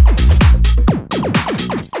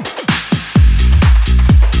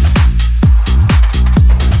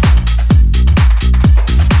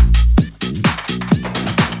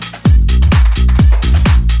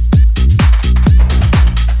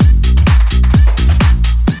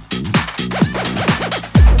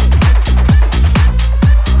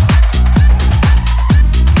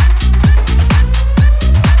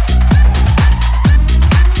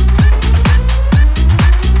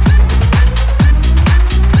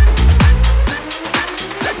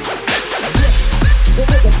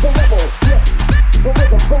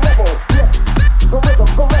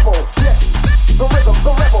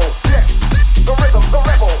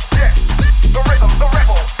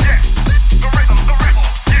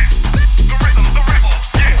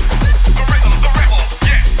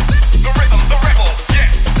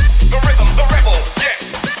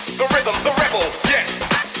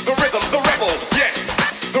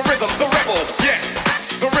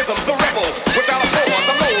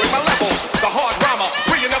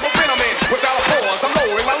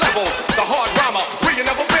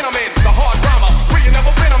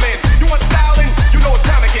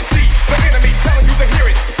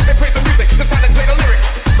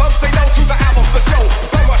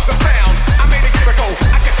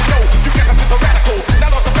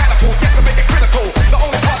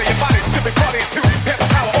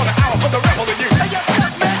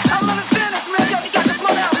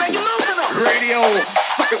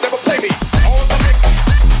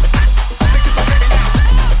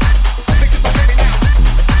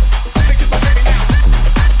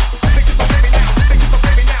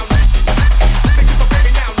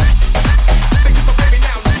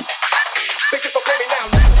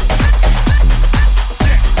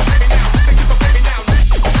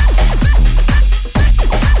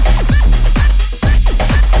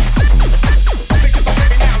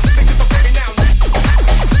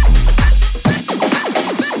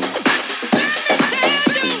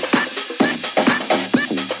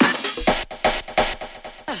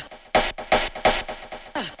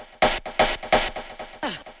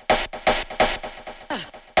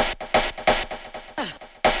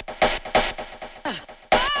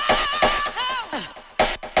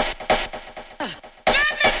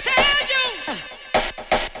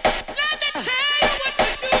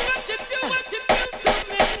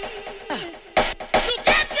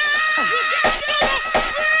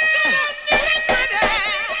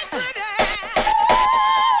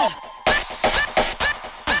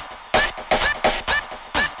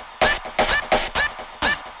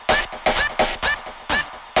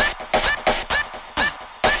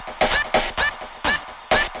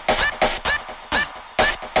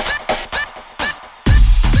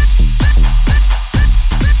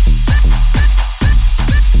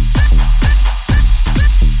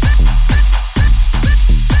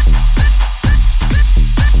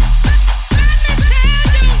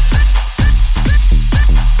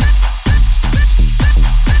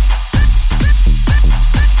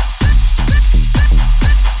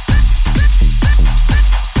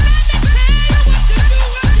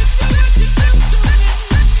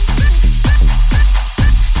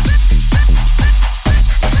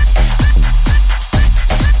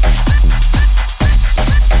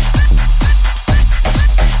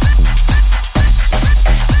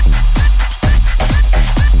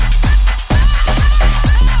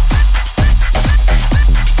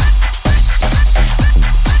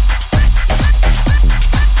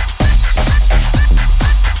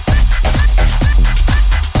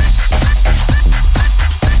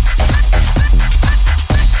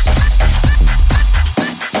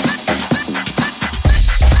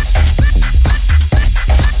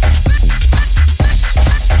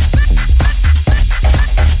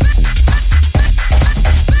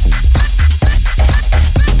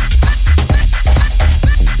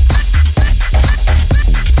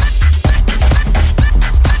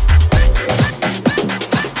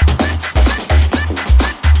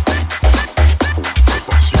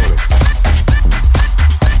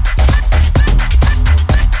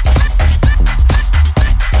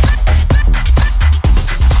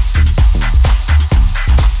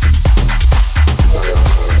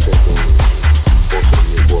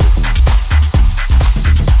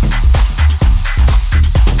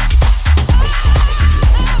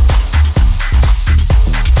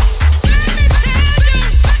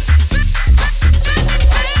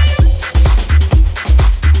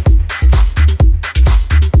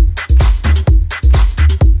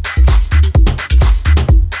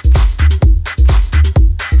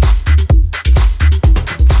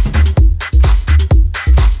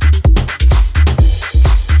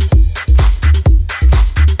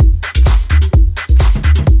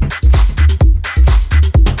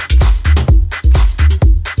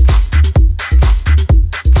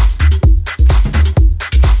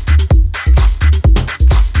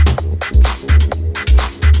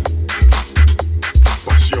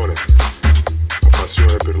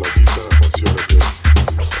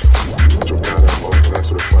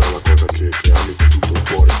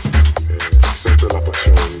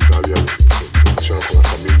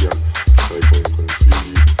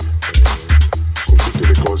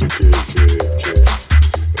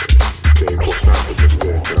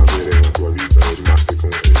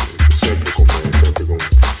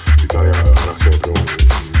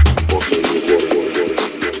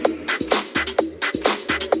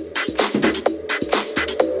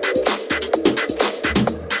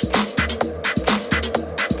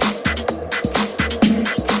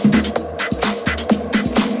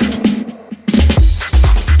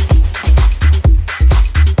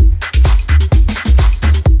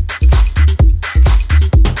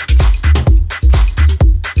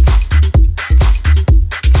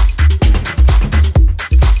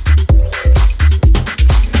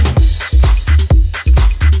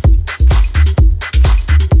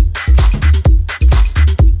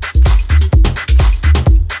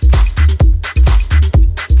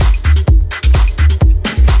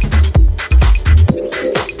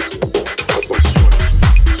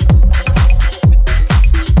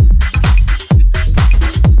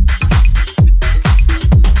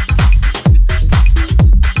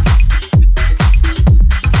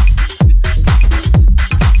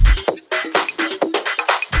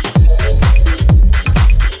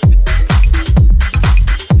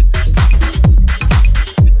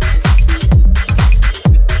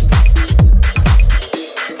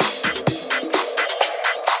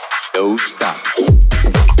 Don't stop.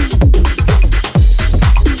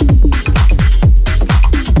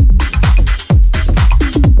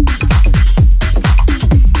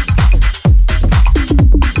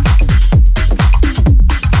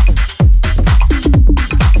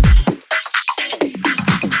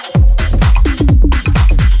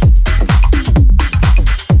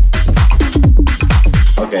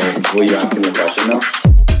 Will you ask me a question now?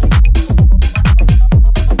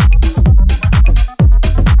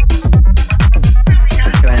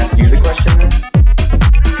 Can I ask you the question then?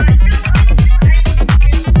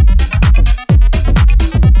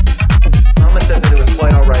 Mama said that it was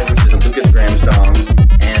quite alright, which is a Lucas Graham song,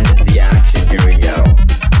 and the action, here we go.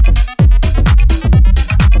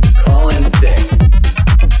 Call in sick.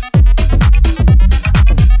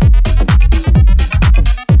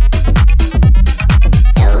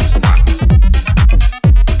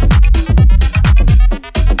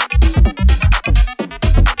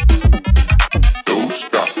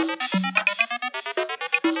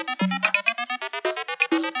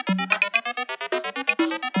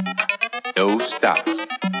 Don't stop.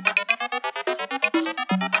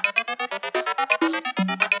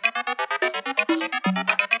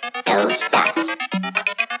 Don't stop.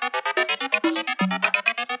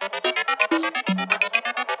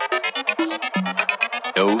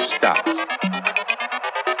 Don't stop.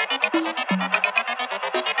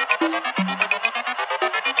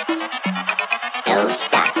 Don't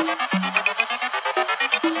stop.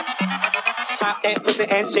 Pop that pussy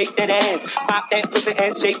and shake that ass. Pop that pussy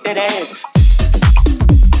and shake that ass.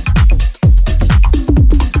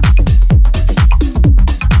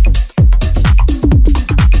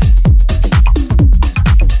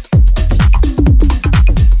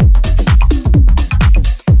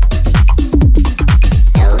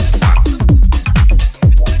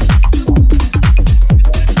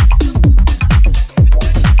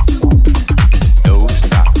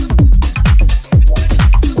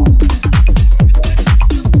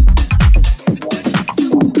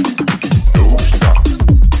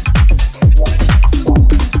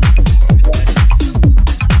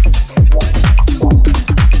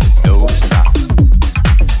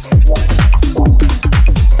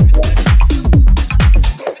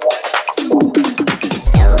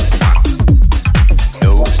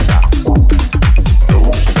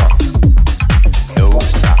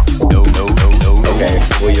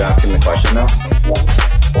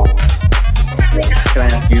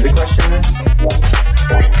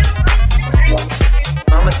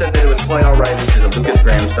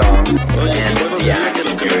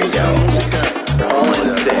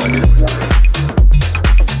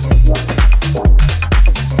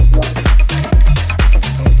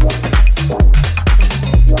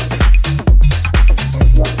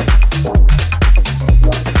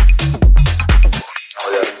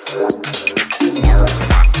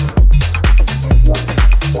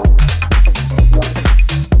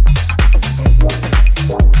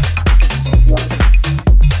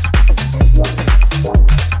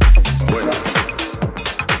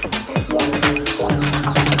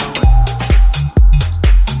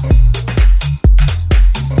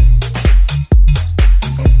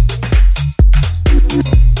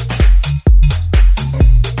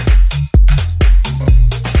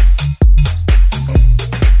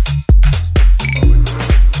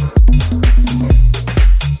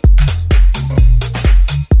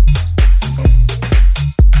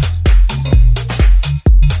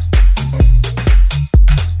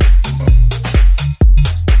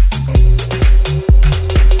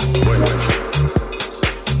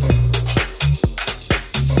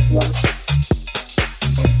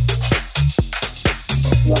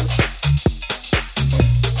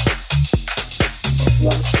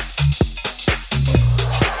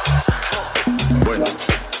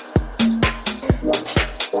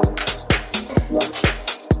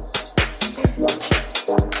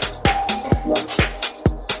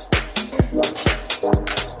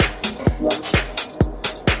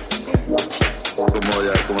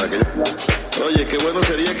 Oye, qué bueno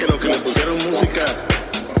sería que los que le pusieron música,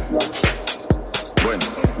 bueno,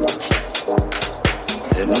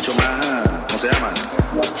 es mucho más, ¿cómo se llama?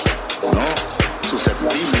 No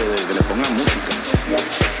susceptible de que le pongan música.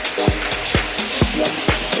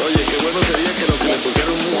 Oye, qué bueno sería que los que le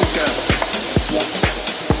pusieron música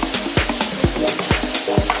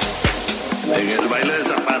en el baile de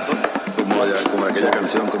zapatos, como aquella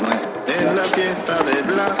canción, como es, en la fiesta de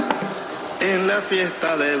Blas, en la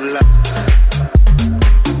fiesta de Blas.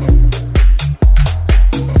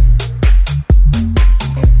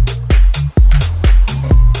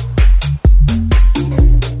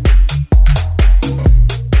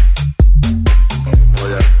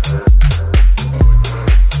 Oye.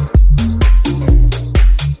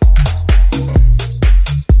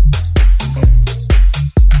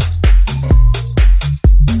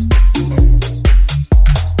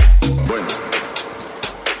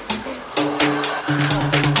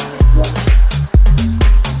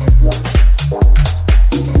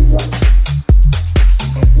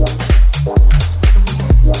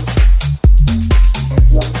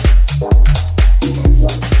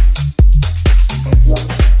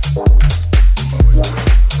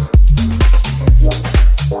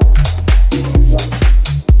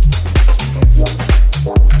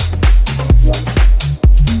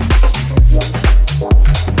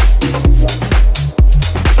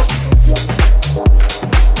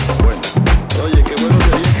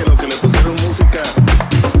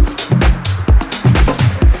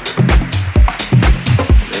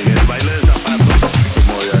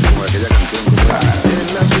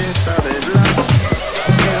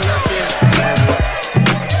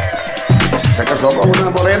 casó con una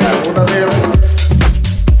morena, una negra.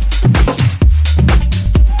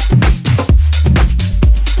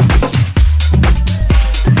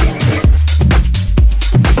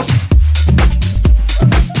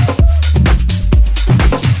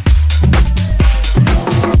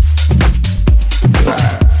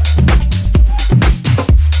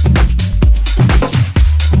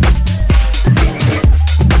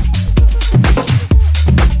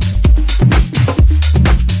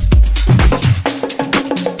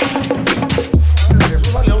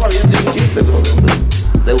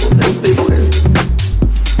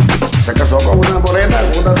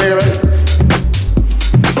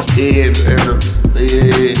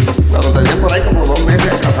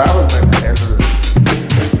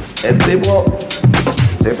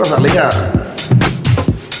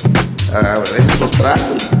 Salía a ver sus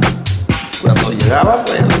trastos. Cuando llegaba,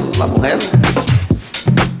 pues la mujer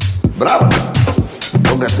brava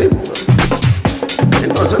con el tipo.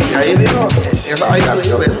 Entonces, de ahí vino esa vaina de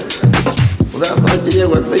llover. Una noche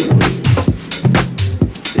llegó el tipo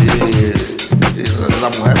y la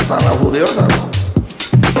mujer estaba furiosa, ¿no?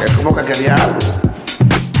 Es como que quería algo.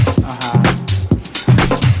 Ajá.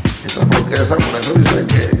 Entonces, porque por eso dice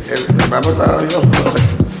que el hermano estaba nervioso.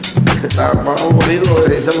 Estaba morido y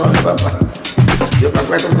dice a mi papá, yo me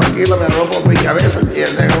acuesto tranquilo, me arropo por mi cabeza y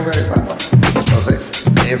el negro me destapa. Entonces,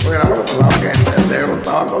 eso era lo que pasaba, que el negro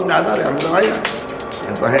estaba con ganas de alguna vaina.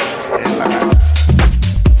 Entonces,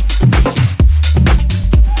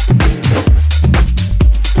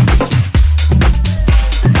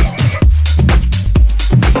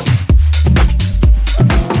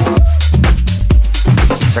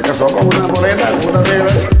 se casó con una morena, una negra.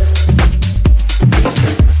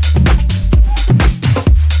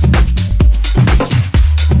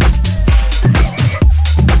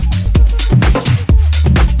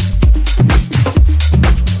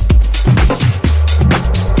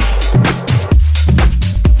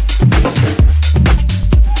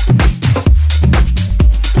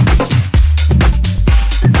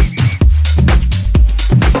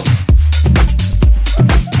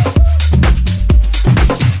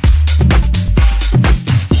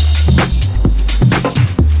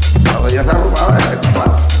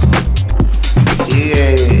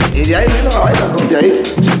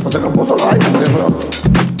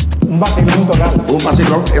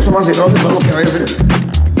 Esos vacilones son los que a veces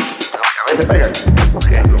pegan,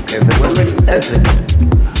 los que se vuelven ese.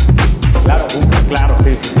 Claro,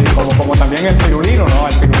 sí. Como también el pirulino, ¿no?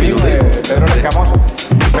 El pirulino de Pedro el Escamoso.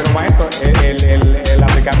 Pero maestro, el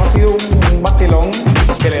africano ha sido un vacilón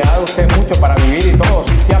que le ha dado a usted mucho para vivir y todo.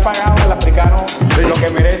 ¿Se ha pagado el africano lo que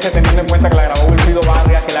merece, teniendo en cuenta que la grabó Wilfrido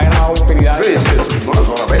Vargas, que la ha grabado infinidad? Sí, no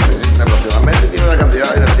solamente, internacionalmente tiene una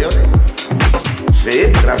cantidad de versiones. Sí,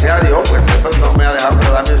 gracias a Dios, pues eso no me ha dejado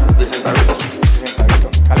de darme mi centavito.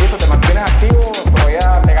 Carlito, ¿te mantienes activo?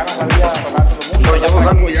 ¿Todavía te ganas la vida tocando todo el mundo? No, ya no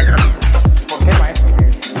salgo ya casi. ¿Por qué, maestro?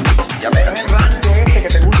 Ya me cansé. ¿Es el rancho que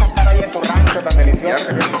te gusta estar ahí en tu rancho tan delicioso?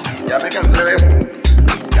 Ya me cansé de eso.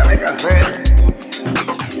 Ya me cansé.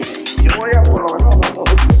 Yo voy a por lo menos.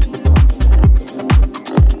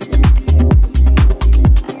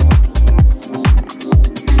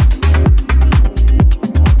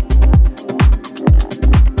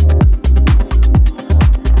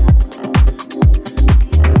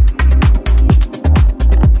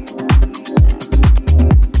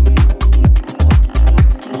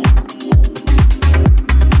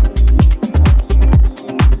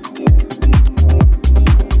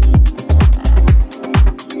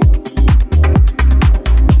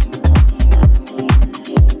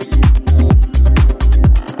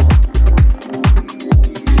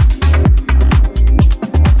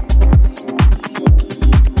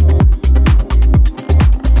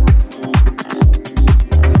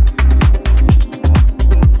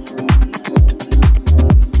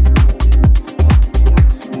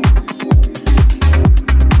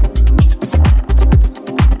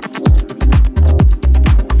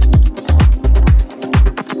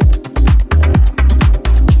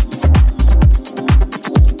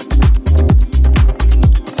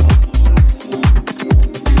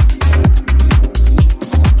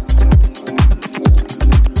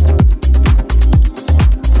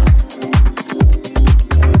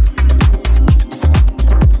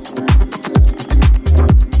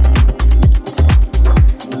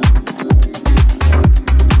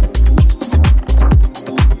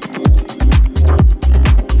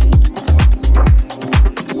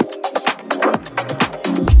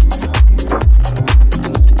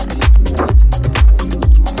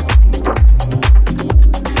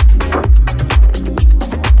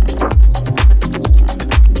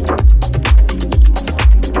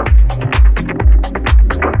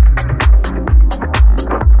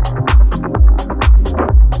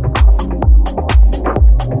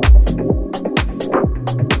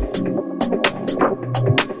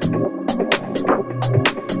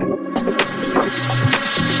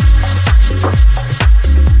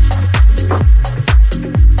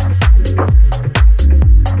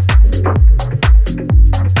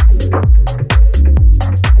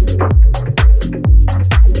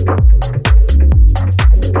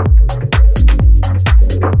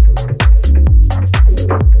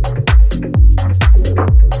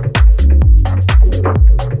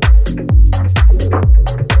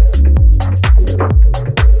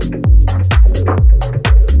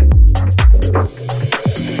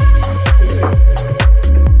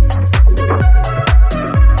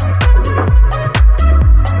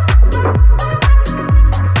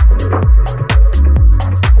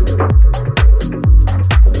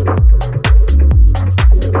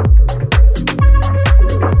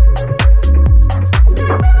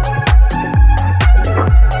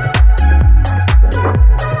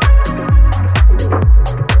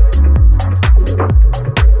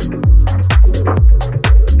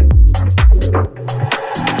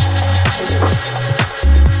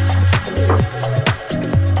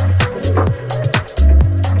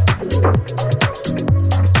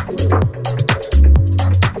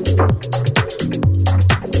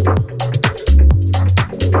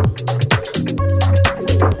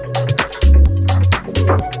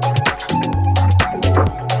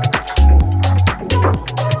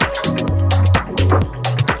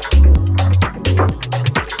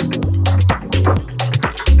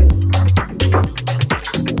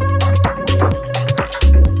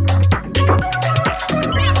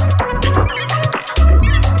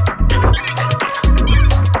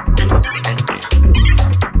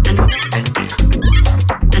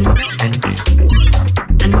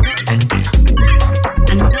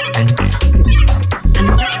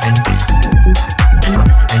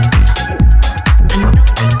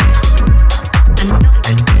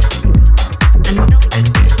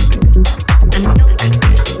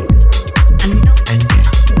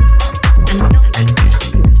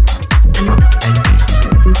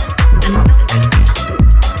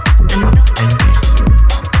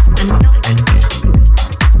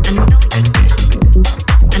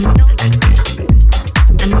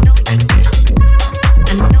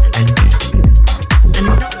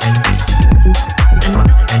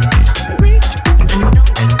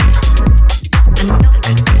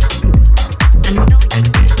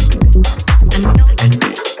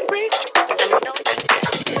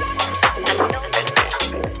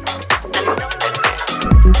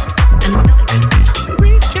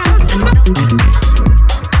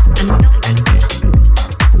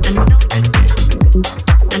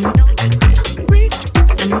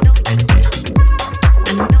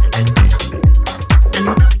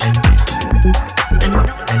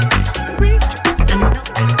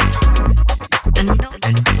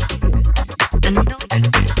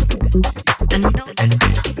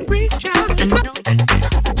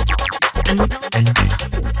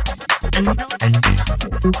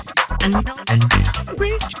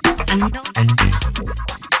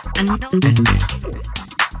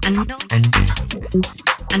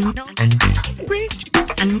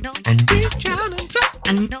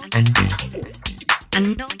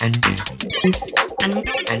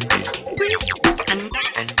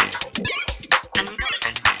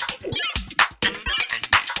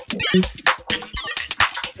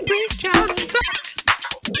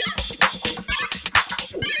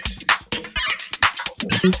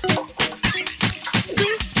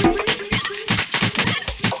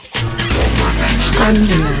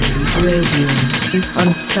 Underland Radio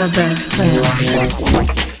on Sub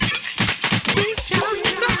FM.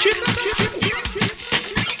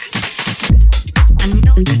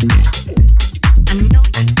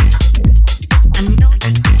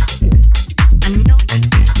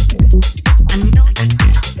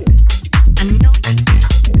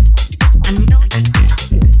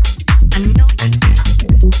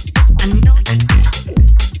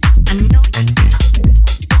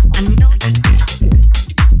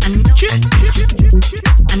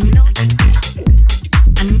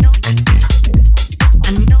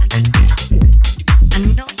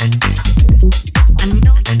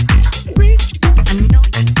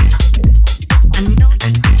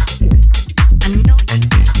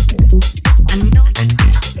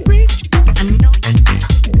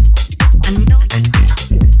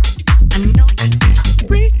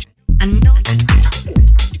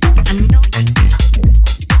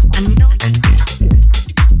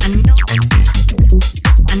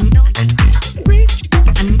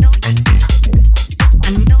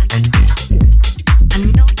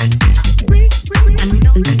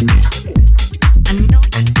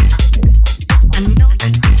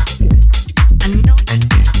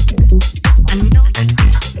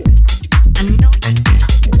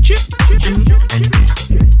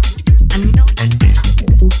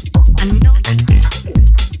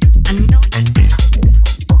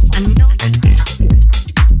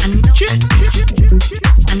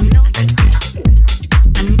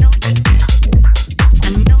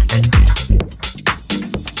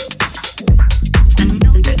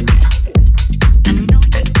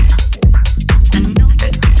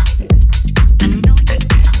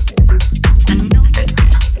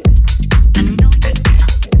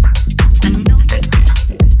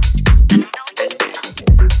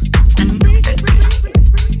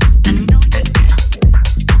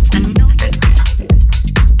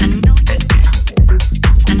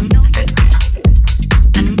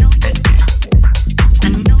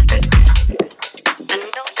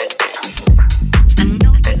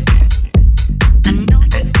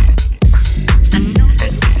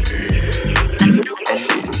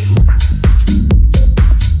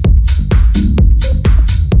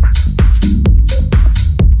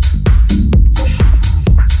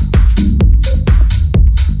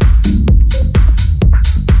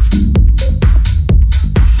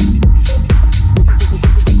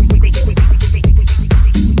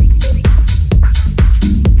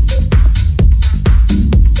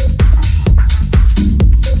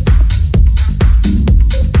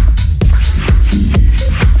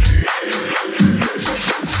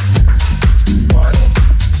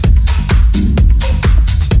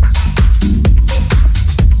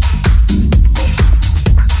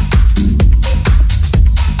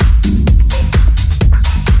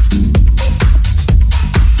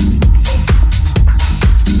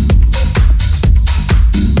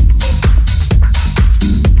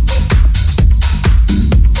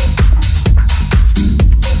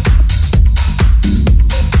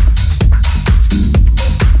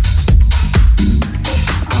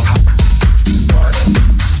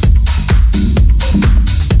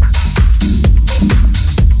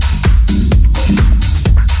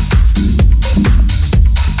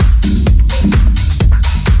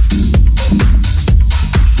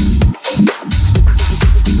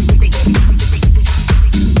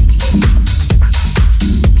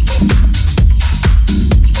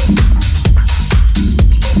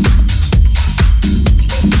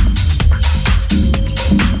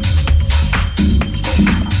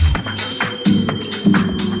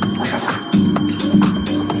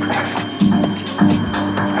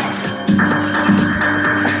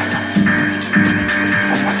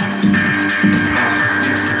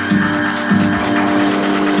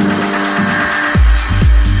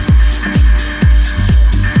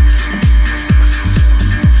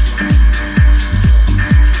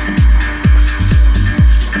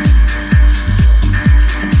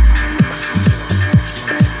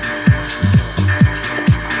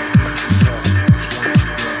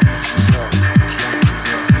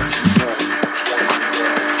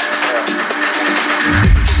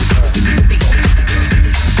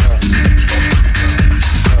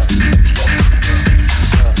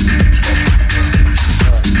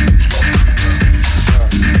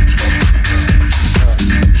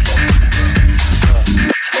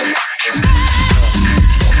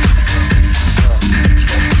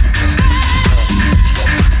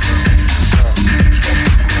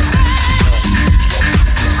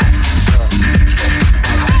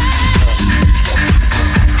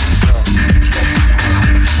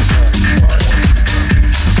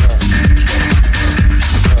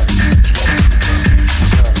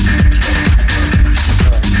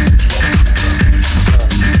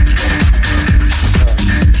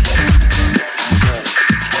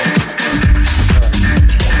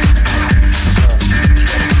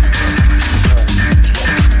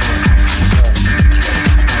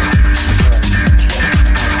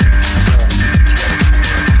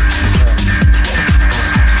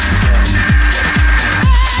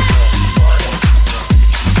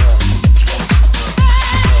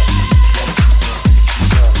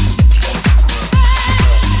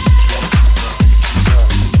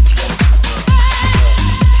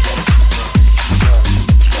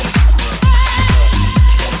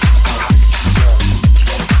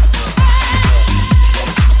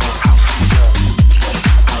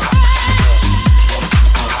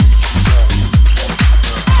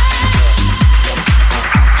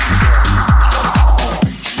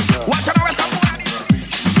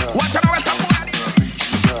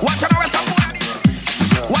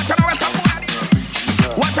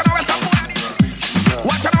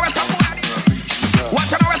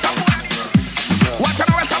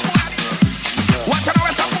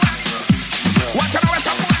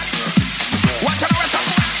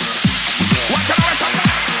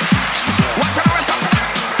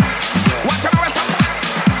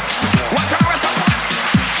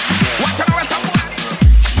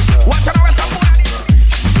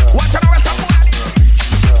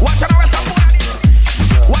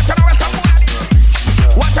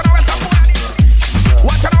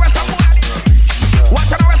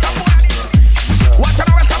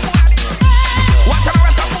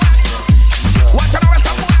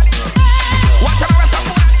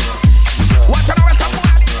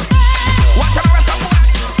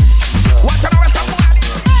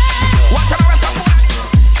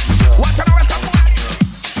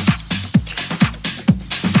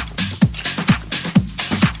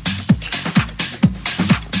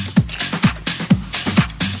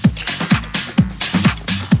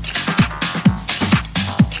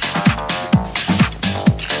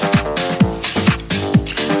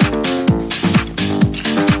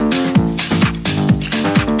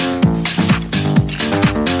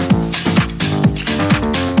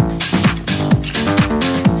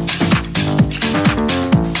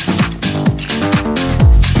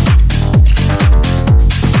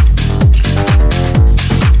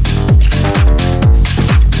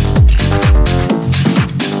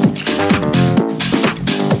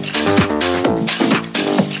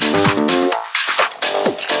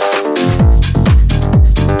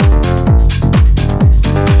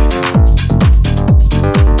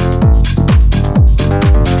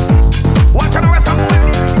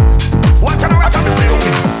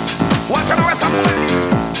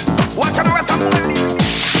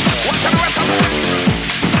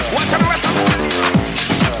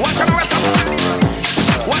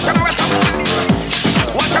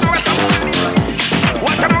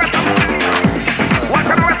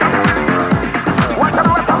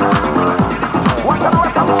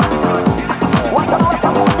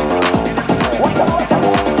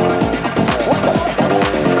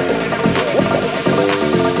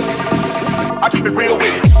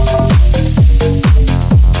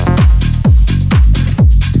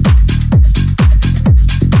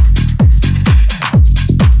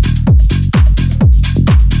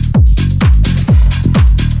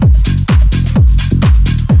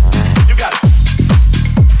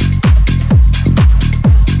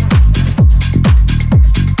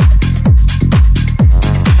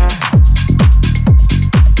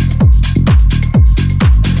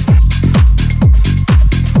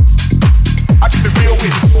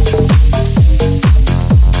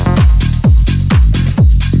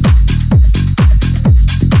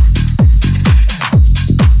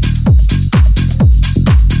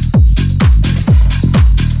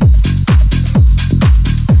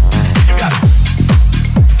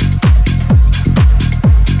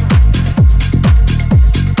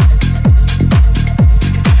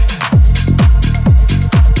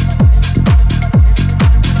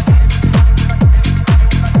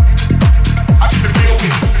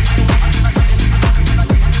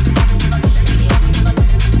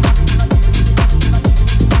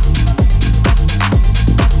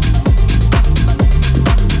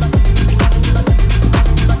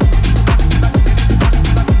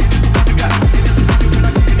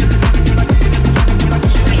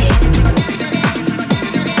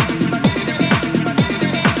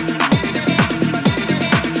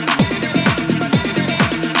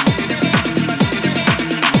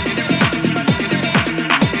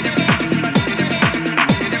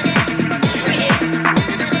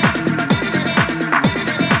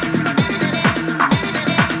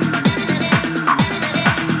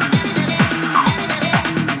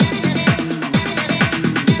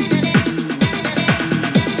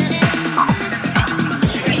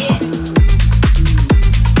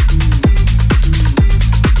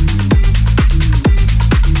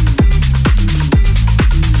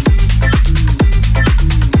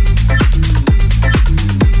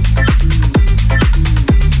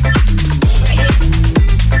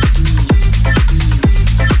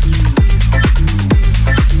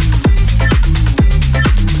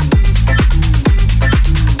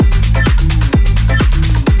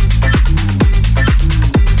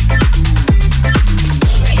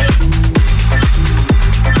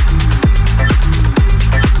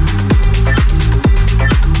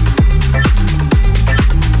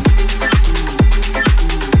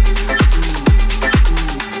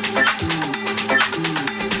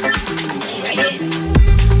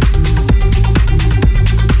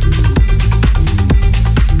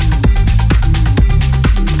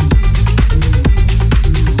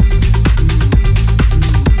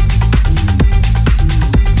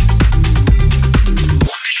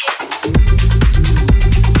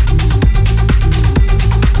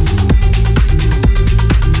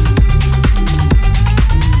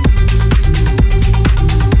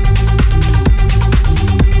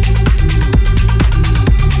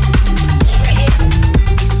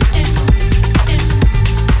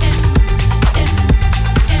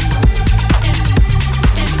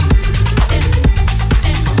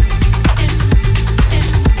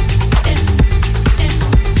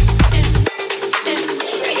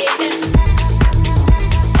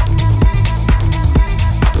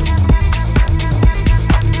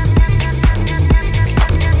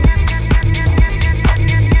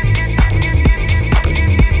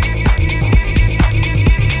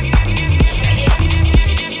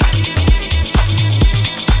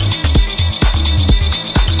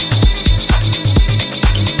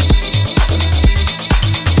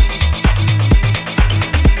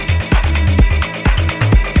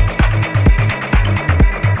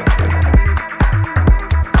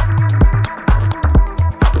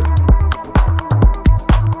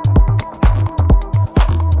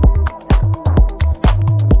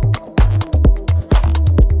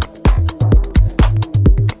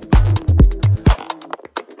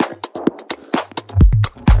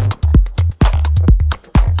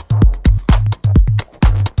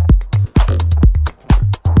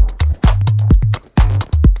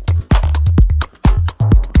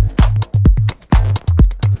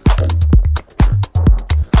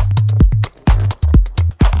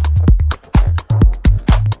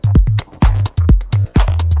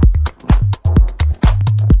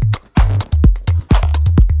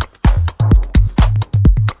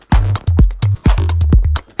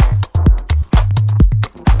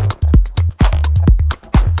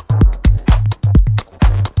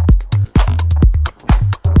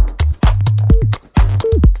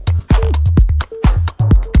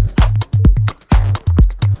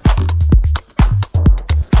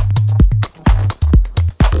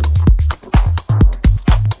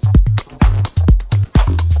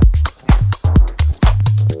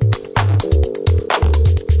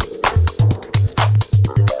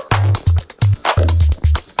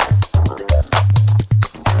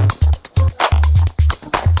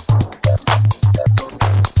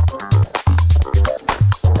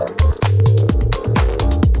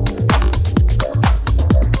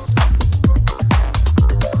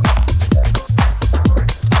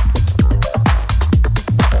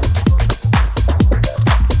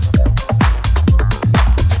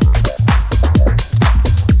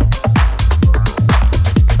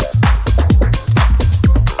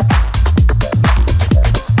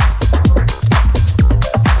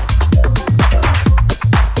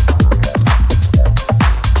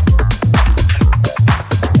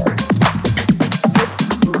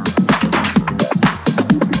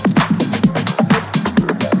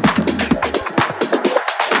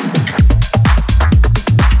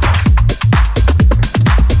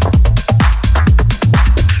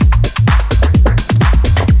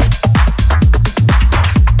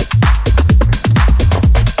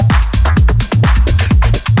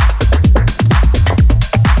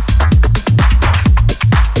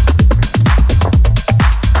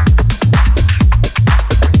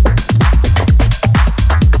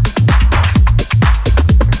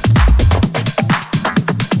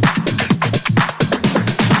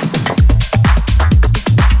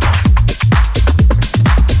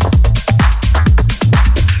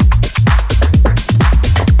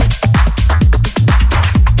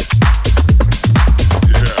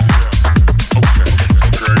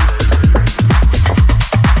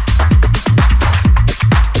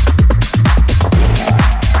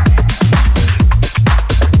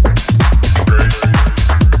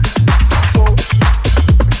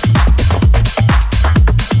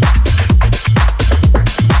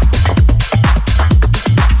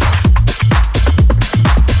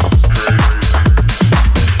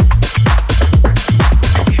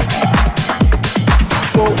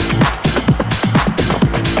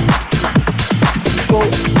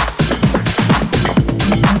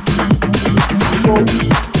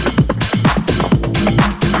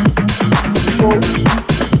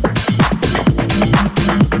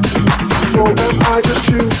 I just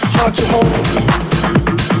too hard to hold?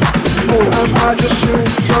 Or am I just too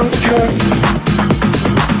young to care?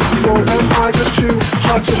 Or am I just too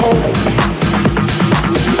hard to hold?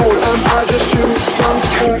 Or am I just too young to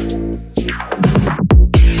care?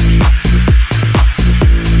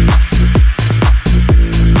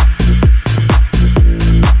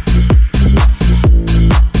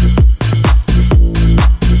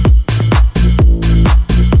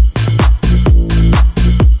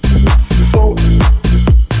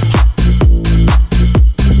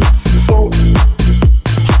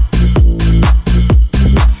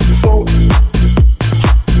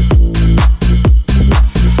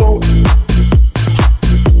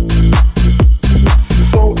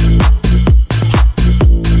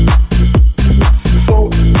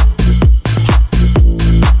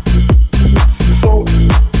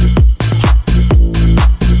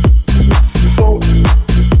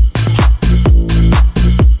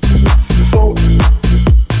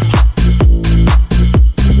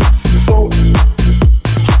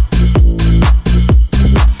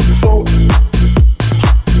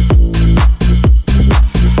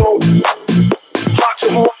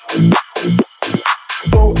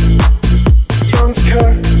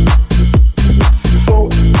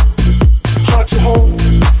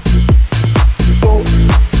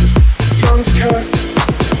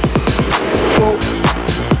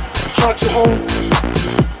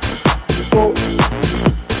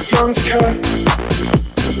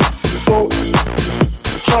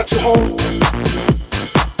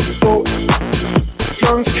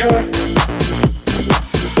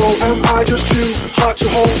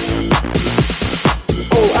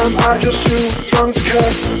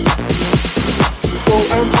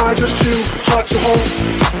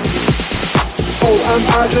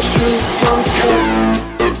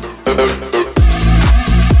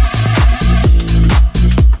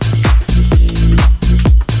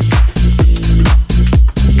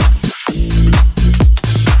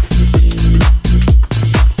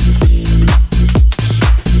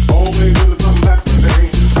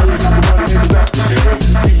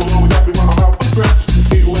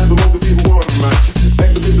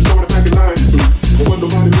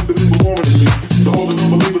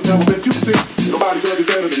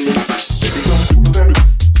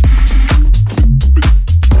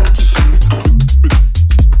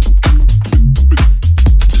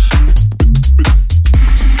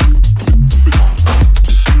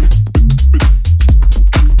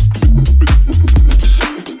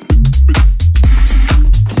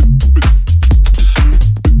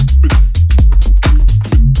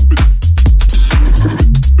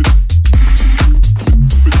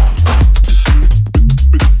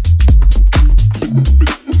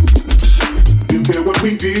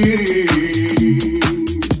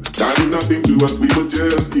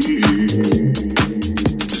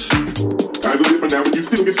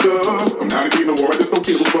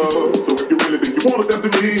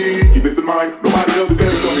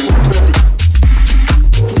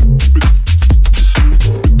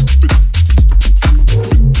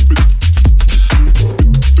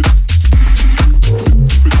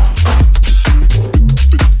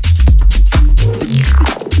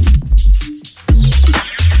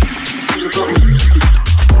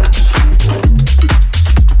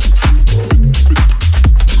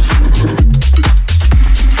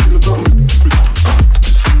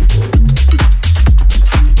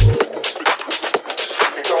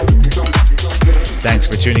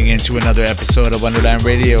 Another episode of Underland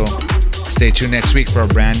Radio. Stay tuned next week for a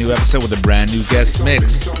brand new episode with a brand new guest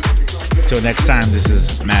mix. Till next time, this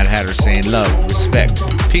is Mad Hatter saying love, respect,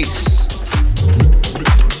 peace.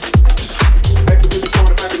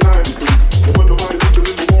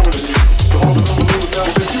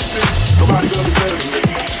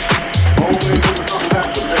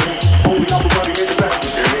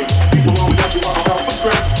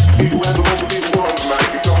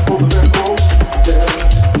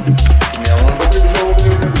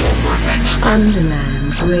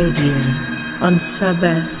 Underland Radio on Sub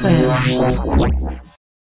FM.